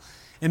Paul,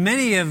 and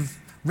many have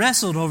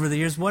wrestled over the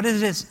years, what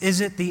is it? Is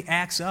it the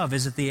acts of?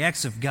 Is it the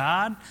acts of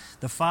God,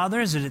 the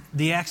Father? Is it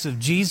the acts of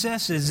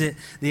Jesus? Is it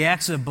the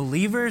acts of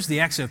believers,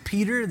 the acts of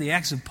Peter, the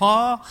acts of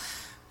Paul,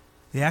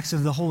 the acts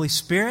of the Holy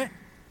Spirit?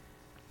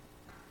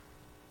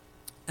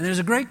 And there's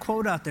a great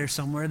quote out there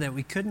somewhere that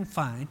we couldn't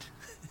find.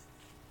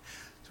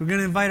 So we're going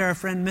to invite our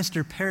friend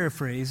Mr.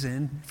 Paraphrase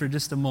in for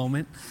just a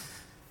moment.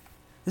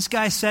 This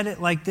guy said it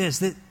like this,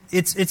 that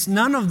it's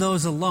none of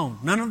those alone.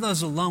 None of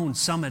those alone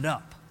sum it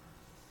up.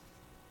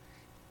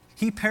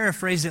 He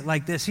paraphrased it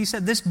like this. He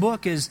said this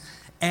book is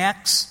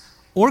acts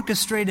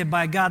orchestrated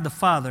by God the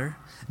Father,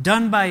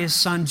 done by His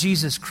Son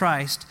Jesus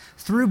Christ,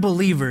 through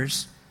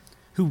believers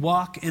who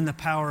walk in the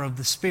power of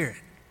the Spirit.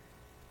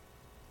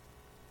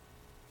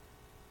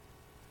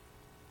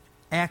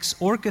 Acts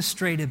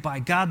orchestrated by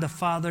God the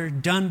Father,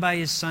 done by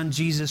His Son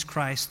Jesus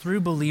Christ,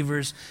 through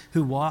believers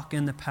who walk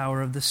in the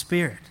power of the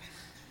Spirit.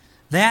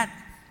 That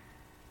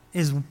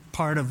is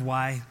part of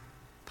why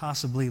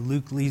possibly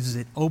Luke leaves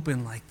it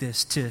open like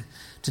this, to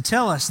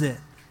tell us that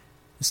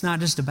it's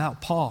not just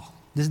about Paul.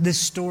 This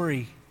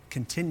story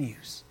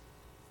continues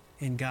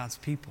in God's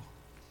people.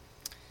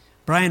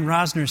 Brian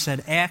Rosner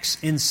said, Acts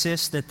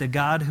insists that the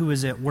God who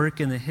is at work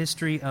in the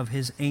history of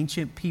His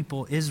ancient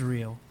people,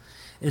 Israel,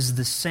 is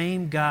the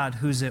same God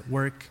who's at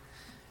work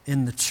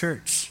in the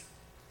church.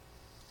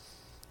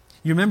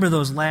 You remember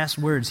those last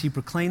words. He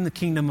proclaimed the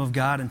kingdom of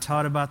God and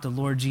taught about the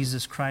Lord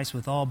Jesus Christ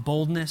with all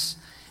boldness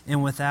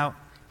and without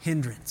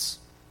hindrance.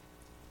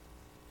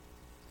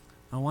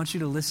 I want you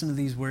to listen to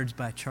these words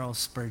by Charles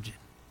Spurgeon.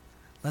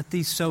 Let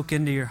these soak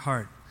into your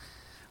heart.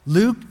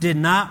 Luke did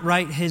not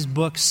write his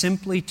book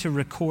simply to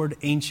record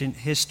ancient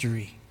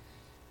history.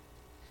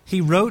 He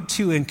wrote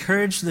to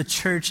encourage the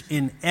church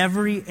in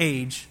every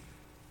age.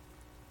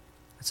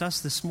 That's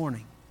us this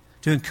morning.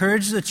 To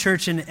encourage the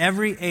church in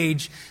every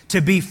age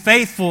to be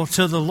faithful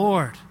to the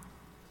Lord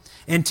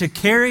and to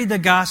carry the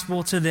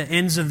gospel to the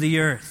ends of the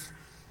earth.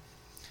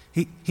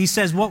 He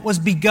says, what was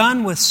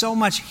begun with so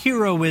much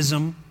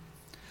heroism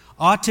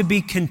ought to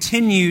be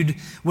continued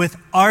with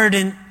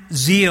ardent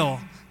zeal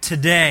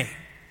today.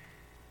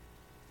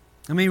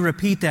 Let me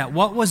repeat that.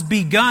 What was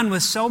begun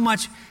with so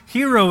much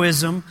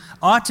heroism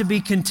ought to be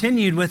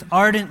continued with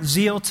ardent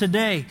zeal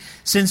today,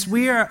 since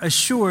we are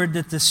assured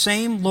that the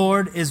same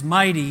Lord is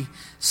mighty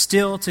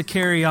still to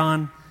carry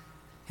on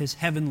His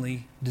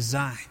heavenly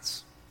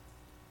designs.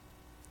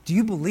 Do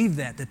you believe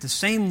that the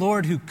same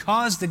Lord who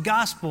caused the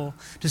gospel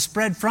to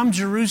spread from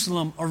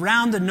Jerusalem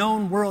around the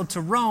known world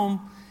to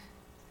Rome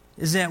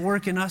is at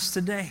work in us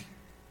today?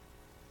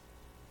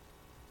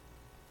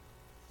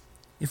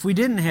 If we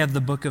didn't have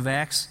the book of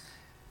Acts,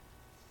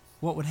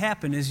 what would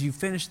happen is you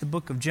finish the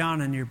book of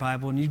John in your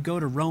Bible and you'd go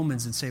to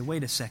Romans and say,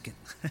 wait a second.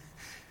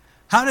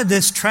 How did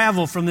this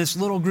travel from this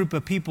little group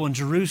of people in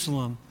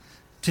Jerusalem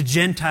to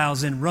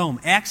Gentiles in Rome?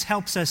 Acts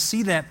helps us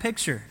see that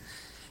picture.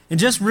 And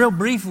just real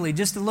briefly,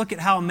 just to look at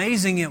how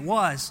amazing it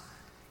was,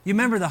 you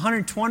remember the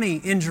 120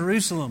 in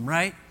Jerusalem,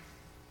 right?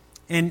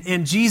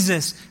 And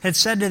Jesus had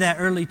said to that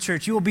early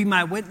church, you will be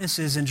my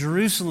witnesses in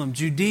Jerusalem,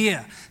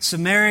 Judea,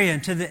 Samaria,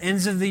 and to the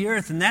ends of the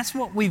earth. And that's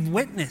what we've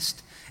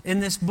witnessed in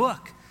this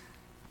book.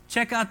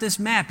 Check out this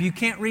map. You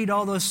can't read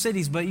all those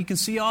cities, but you can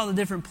see all the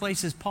different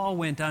places Paul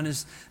went on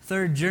his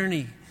three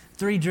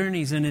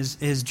journeys in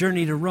his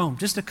journey to Rome.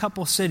 Just a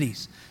couple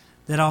cities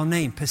that I'll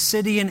name.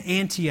 Pisidian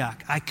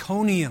Antioch,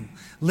 Iconium,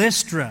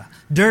 Lystra,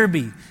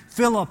 Derbe,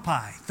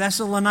 Philippi,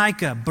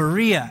 Thessalonica,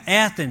 Berea,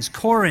 Athens,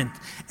 Corinth,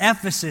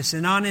 Ephesus,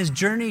 and on his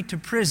journey to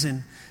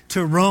prison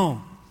to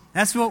Rome.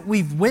 That's what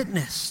we've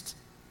witnessed.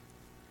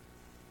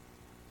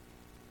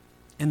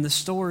 And the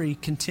story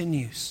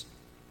continues.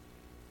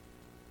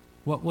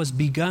 What was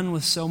begun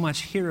with so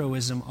much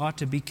heroism ought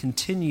to be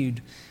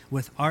continued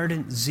with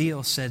ardent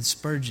zeal, said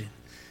Spurgeon,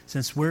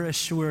 since we're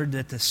assured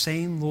that the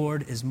same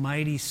Lord is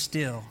mighty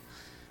still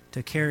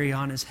to carry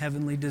on His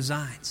heavenly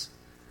designs.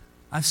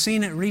 I've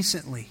seen it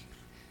recently.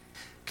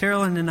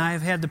 Carolyn and I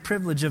have had the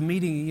privilege of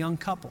meeting a young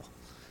couple.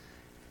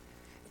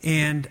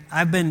 And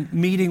I've been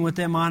meeting with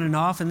them on and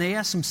off, and they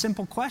ask some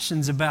simple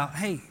questions about,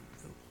 hey,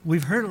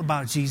 we've heard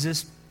about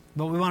Jesus,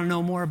 but we want to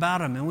know more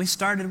about Him. And we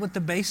started with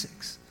the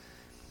basics.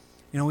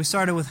 You know, we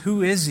started with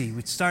who is He?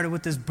 We started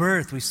with His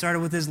birth. We started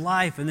with His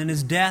life, and then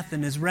His death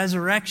and His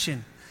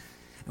resurrection.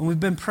 And we've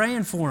been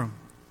praying for Him.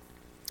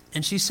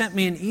 And she sent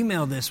me an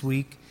email this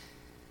week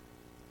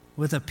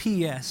with a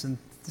P.S., and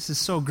this is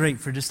so great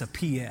for just a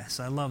P.S.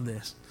 I love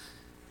this.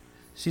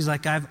 She's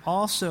like, I've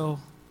also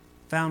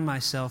found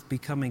myself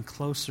becoming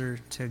closer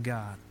to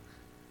God.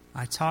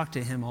 I talk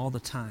to Him all the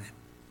time.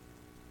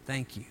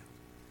 Thank you.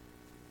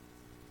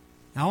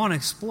 Now, I want to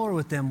explore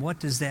with them, what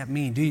does that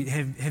mean?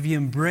 Have you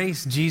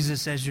embraced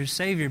Jesus as your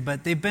Savior?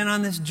 But they've been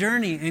on this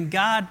journey, and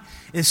God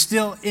is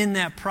still in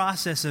that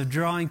process of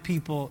drawing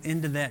people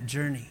into that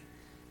journey.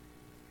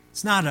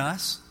 It's not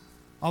us.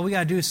 All we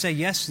got to do is say,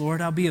 yes,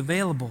 Lord, I'll be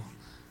available.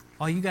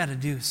 All you got to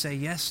do is say,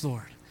 yes,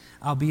 Lord,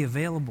 I'll be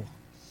available.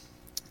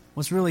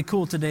 What's really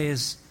cool today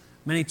is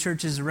many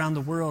churches around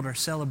the world are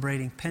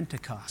celebrating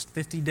Pentecost,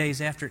 50 days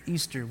after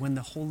Easter, when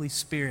the Holy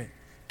Spirit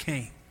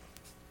came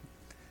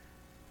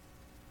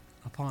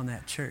upon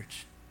that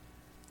church.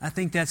 I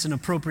think that's an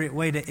appropriate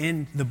way to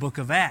end the book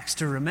of Acts,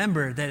 to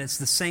remember that it's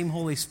the same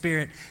Holy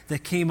Spirit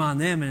that came on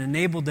them and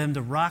enabled them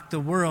to rock the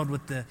world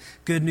with the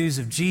good news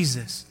of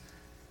Jesus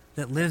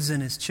that lives in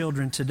his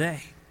children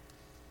today.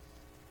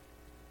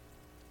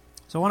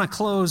 So I want to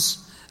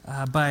close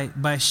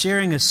by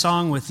sharing a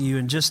song with you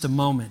in just a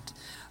moment.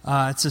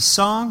 It's a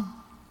song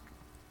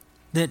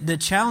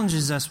that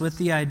challenges us with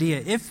the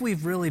idea, if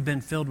we've really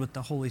been filled with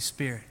the Holy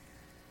Spirit,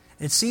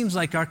 it seems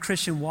like our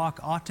Christian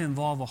walk ought to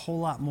involve a whole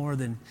lot more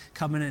than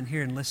coming in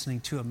here and listening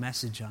to a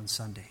message on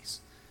Sundays.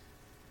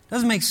 It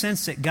doesn't make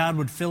sense that God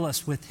would fill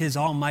us with his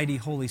almighty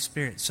Holy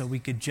Spirit so we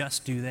could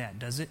just do that,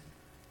 does it?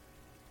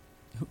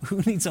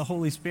 Who needs a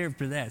Holy Spirit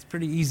for that? It's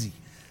pretty easy.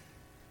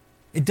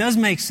 It does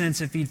make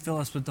sense if he'd fill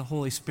us with the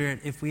Holy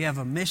Spirit if we have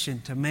a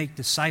mission to make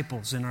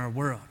disciples in our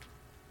world,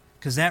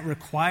 because that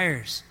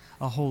requires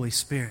a Holy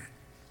Spirit.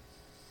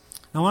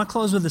 Now, I want to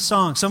close with a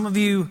song. Some of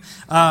you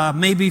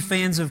may be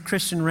fans of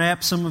Christian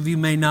rap. Some of you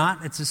may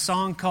not. It's a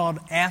song called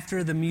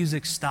After the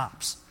Music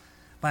Stops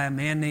by a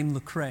man named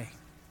Lecrae.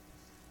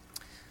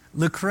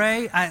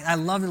 Lecrae, I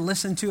love to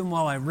listen to him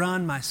while I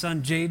run. My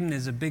son Jaden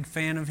is a big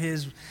fan of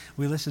his.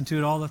 We listen to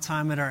it all the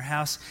time at our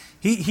house.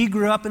 He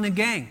grew up in a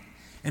gang,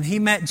 and he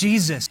met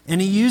Jesus. And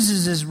he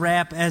uses his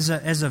rap as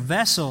a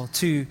vessel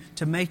to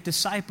make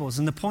disciples.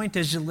 And the point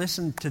as you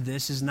listen to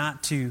this is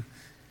not to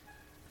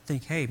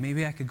think, hey,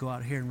 maybe I could go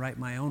out here and write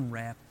my own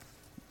rap.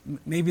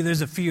 Maybe there's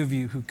a few of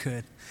you who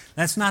could.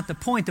 That's not the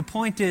point. The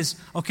point is,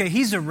 okay,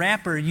 he's a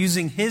rapper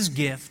using his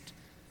gift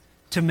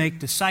to make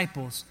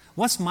disciples.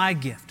 What's my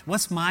gift?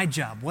 What's my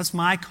job? What's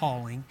my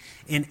calling?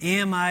 And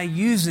am I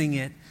using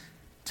it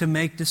to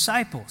make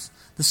disciples?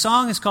 The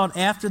song is called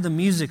After the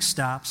Music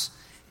Stops.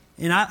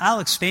 And I'll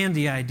expand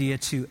the idea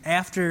to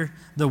after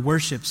the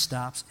worship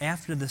stops,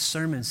 after the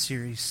sermon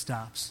series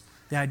stops.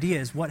 The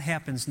idea is, what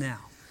happens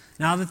now?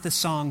 Now that the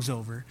song's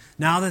over,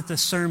 now that the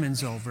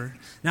sermon's over,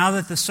 now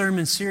that the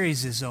sermon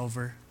series is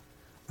over,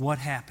 what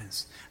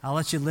happens? I'll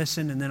let you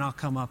listen, and then I'll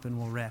come up and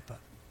we'll wrap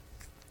up.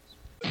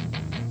 Yeah.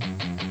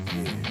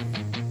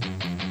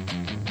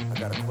 I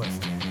got a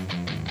question.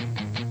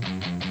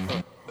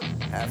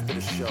 After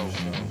the show,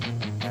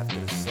 after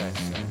the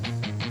sex,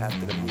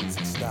 after the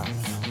music stops,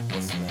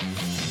 what's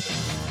next?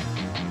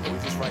 Are we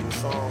just writing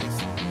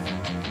songs?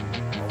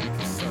 Or are we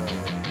concerned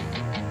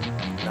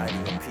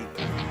uniting the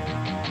people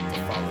to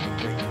follow the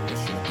great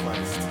commission of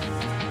Christ? Yeah.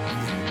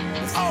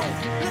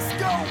 Let's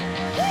go!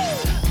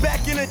 Woo!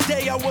 Back in the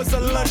day, I was a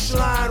lunch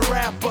line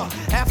rapper.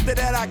 After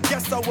that, I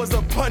guess I was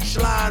a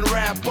punchline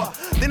rapper.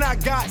 Then I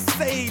got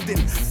saved,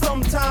 and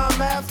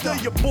sometime after,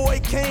 your boy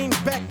came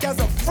back as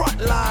a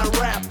frontline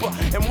rapper.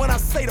 And when I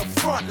say the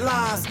front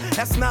lines,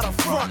 that's not a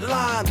front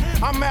line.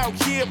 I'm out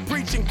here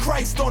preaching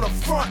Christ on the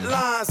front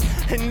lines.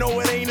 And no,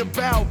 it ain't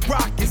about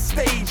rocking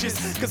stages,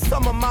 cause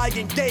some of my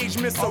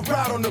engagements are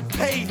out on the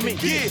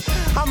pavement. Yeah,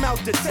 I'm out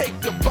to take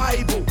the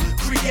Bible,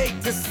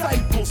 create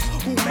disciples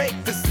who make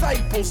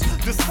disciples,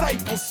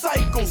 disciple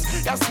cycles.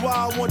 That's why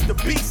I want the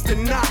beats to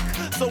knock.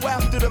 So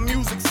after the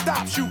music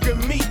stops, you can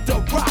meet the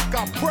rock.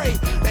 I pray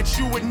that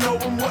you would know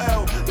him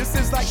well. This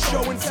is like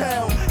show and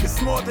tell.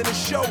 It's more than a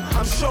show.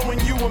 I'm showing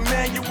you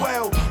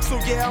Emmanuel. So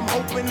yeah, I'm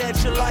hoping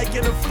that you're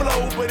liking the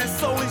flow, but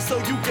it's only so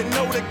you can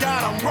know the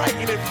God I'm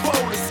writing it for.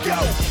 Let's go.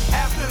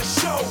 After the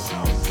show,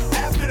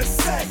 after the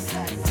set,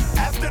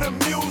 after the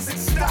music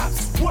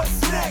stops,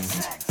 what's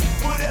next?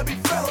 Will there be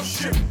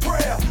fellowship,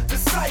 prayer,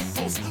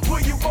 disciples?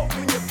 Will you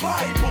open your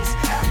Bibles?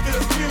 After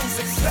the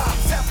music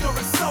stops, after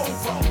it's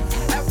over,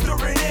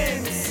 after it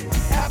ends,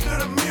 after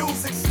the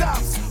music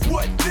stops,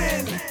 what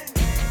then?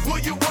 Will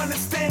you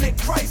understand that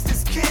Christ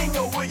is King,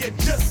 or will you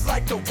just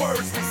like the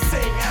words we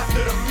sing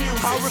after the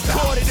music I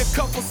recorded a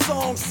couple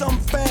songs, some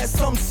fast,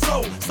 some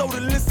slow, so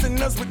the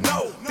listeners would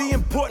know the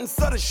importance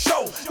of the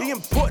show. The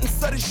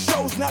importance of the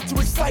show's not to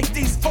excite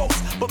these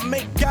folks, but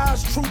make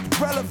God's truth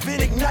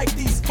relevant, ignite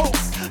these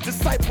folks.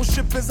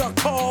 Discipleship is our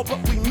call, but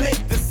we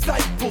make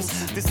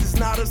disciples. This is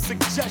not a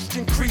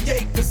suggestion,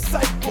 create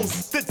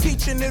disciples. The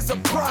teaching is a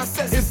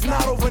process, it's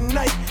not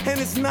overnight, and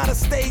it's not a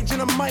stage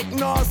and a mic.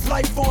 No, it's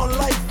life on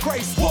life.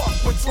 Christ walk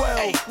with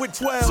 12, with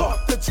 12,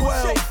 talk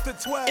to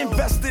 12,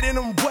 invested in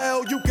them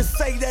well. You can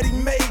say that he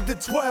made the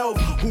 12,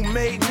 who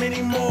made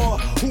many more,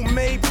 who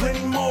made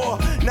plenty more.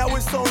 Now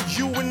it's on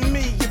you and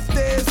me if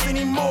there's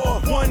any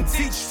more. 1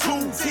 teach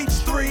 2, teach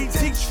 3,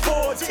 teach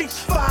 4, teach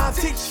 5,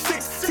 teach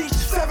 6, teach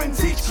 7,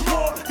 teach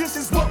more. This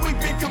is what we've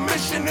been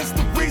commissioned. It's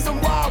the reason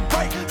why I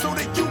write, so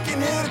that you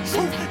can hear the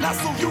truth, not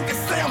so you can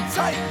say I'm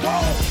tight.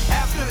 Whoa.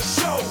 After the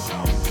show,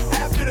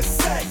 after the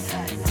set,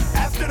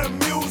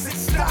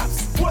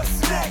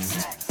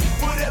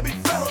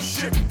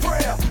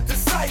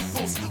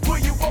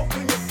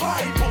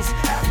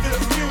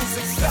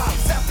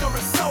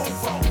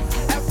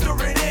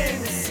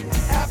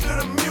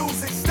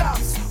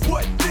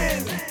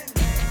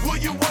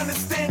 you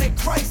understand that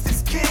Christ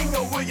is king,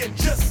 or will you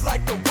just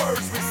like the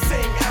words we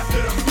sing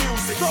after the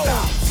music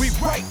stops? We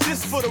write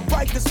this for the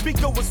right, the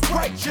speaker was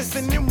righteous,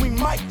 and then we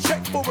might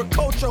check for a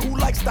culture who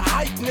likes the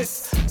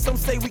hypeness. Some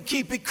say we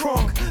keep it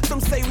crunk, some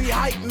say we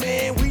hype,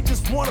 man. We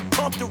just wanna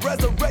pump the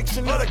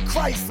resurrection of the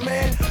Christ,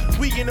 man.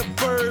 We in the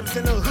burbs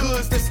and the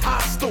hoods that's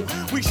hostile.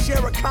 We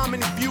share a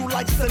common view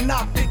like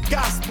synoptic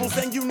gospels,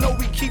 and you know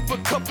we keep a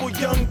couple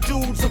young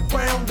dudes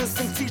around us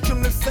and teach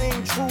them the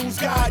same truths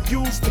God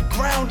used to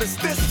ground us.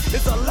 This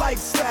is a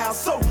lifestyle,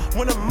 so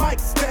when the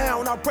mic's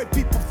down, I pray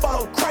people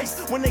follow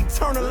Christ when they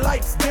turn the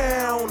lights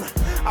down.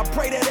 I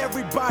pray that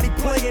everybody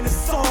playing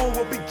this song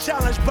will be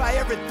challenged by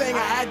everything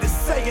I had to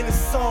say in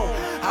this song.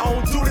 I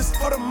don't do this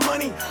for the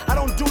money, I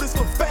don't do this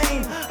for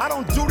fame, I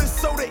don't do this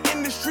so the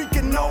industry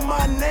can know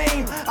my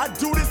name. I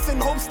do this in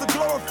hopes to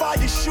glorify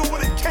Yeshua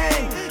the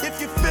King. If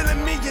you're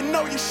feeling me, you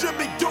know you should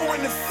be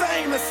doing the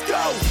same. Let's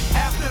go.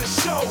 After the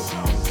show,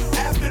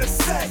 after the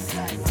set,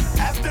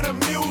 after the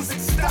music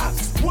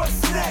stops,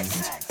 what's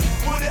next?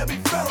 Will there be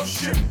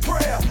fellowship,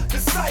 prayer,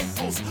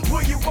 disciples?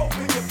 Will you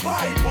open your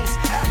Bibles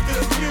after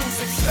the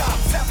music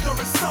stops? After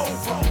it's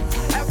over,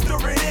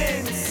 after it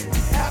ends,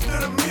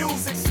 after the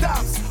music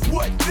stops,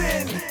 what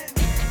then?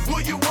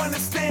 Will you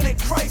understand that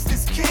Christ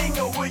is king,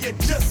 or will you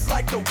just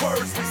like the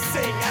words we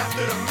sing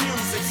after the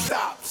music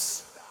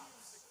stops?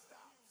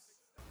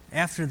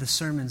 After the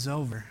sermon's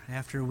over,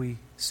 after we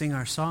sing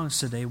our songs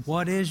today,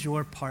 what is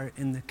your part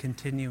in the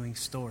continuing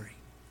story?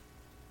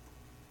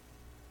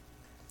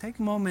 Take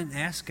a moment and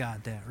ask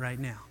God that right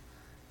now.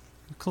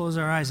 Close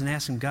our eyes and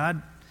ask Him,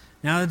 God,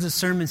 now that the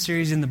sermon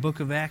series in the book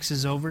of Acts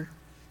is over,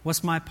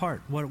 what's my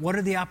part? What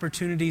are the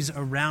opportunities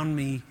around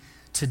me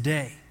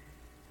today?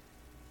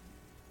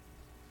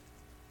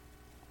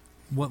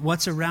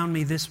 What's around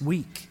me this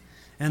week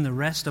and the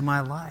rest of my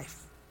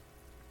life?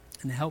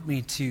 And help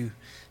me to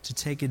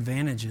take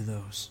advantage of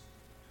those.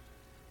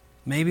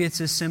 Maybe it's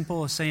as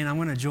simple as saying, I'm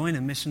going to join a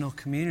missional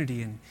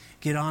community and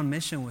get on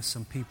mission with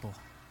some people.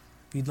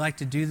 If you'd like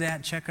to do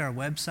that, check our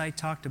website,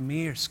 talk to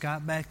me or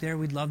Scott back there.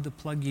 We'd love to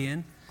plug you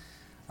in.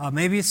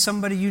 Maybe it's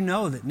somebody you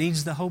know that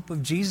needs the hope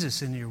of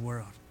Jesus in your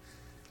world.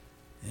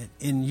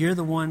 And you're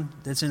the one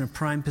that's in a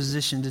prime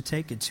position to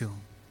take it to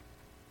them.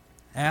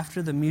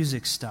 After the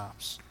music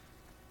stops,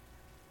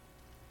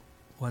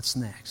 what's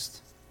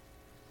next?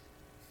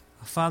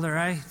 Father,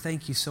 I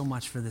thank you so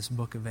much for this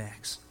book of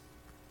Acts.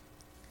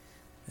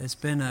 It's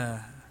been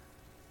a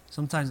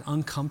sometimes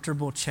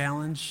uncomfortable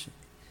challenge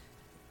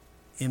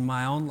in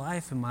my own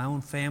life, in my own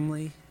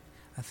family.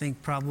 I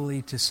think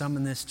probably to some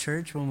in this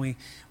church, when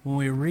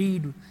we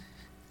read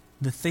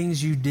the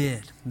things you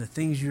did, the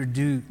things you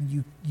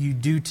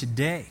do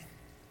today,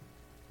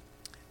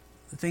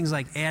 the things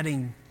like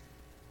adding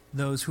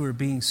those who are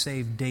being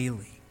saved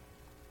daily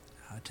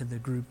to the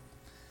group,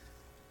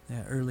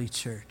 that early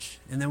church.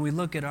 And then we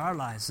look at our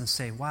lives and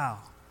say, wow,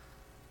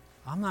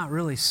 I'm not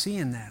really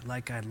seeing that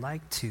like I'd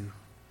like to.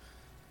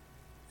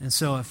 And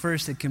so at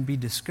first it can be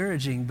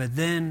discouraging, but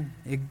then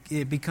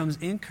it becomes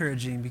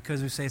encouraging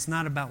because we say it's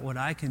not about what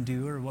I can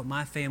do or what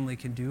my family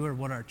can do or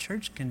what our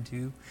church can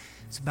do.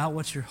 It's about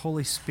what your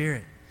Holy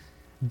Spirit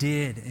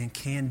did and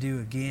can do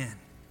again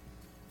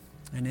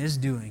and is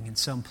doing in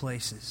some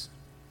places,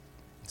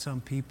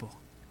 some people.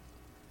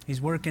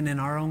 He's working in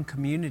our own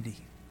community.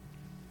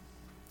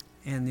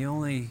 And the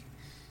only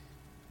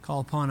call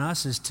upon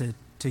us is to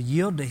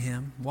yield to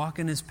Him, walk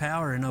in His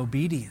power and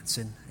obedience,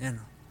 and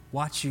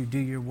watch you do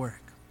your work.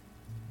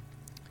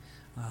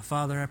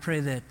 Father, I pray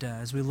that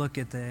as we look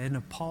at the end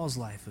of Paul's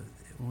life,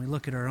 when we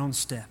look at our own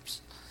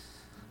steps,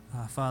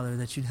 Father,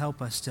 that you'd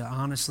help us to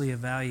honestly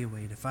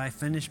evaluate. If I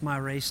finish my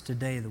race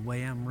today the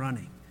way I'm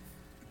running,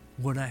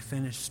 would I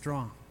finish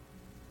strong?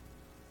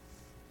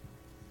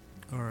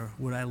 Or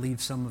would I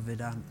leave some of it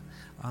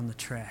on the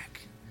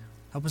track?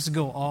 Help us to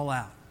go all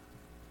out.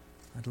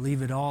 I'd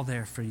leave it all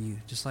there for you,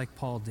 just like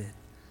Paul did,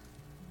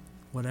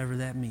 whatever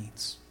that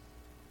means.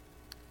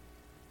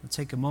 We'll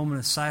take a moment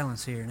of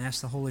silence here and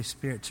ask the Holy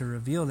Spirit to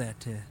reveal that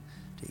to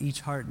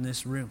each heart in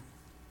this room.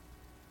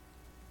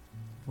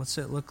 What's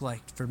it look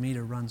like for me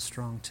to run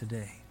strong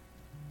today?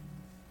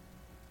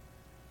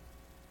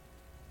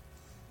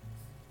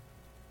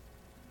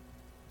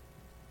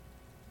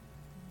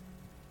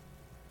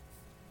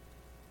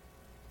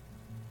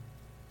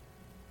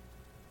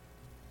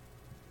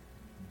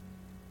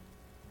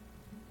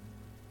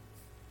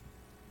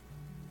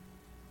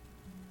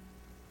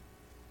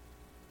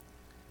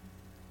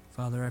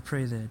 Father, I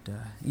pray that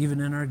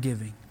even in our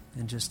giving,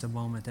 in just a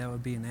moment, that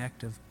would be an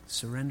act of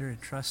surrender and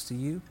trust to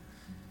you,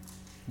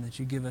 and that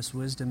you give us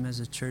wisdom as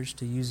a church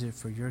to use it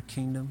for your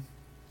kingdom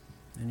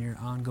and your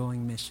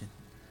ongoing mission.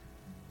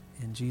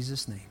 In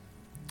Jesus' name,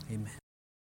 amen.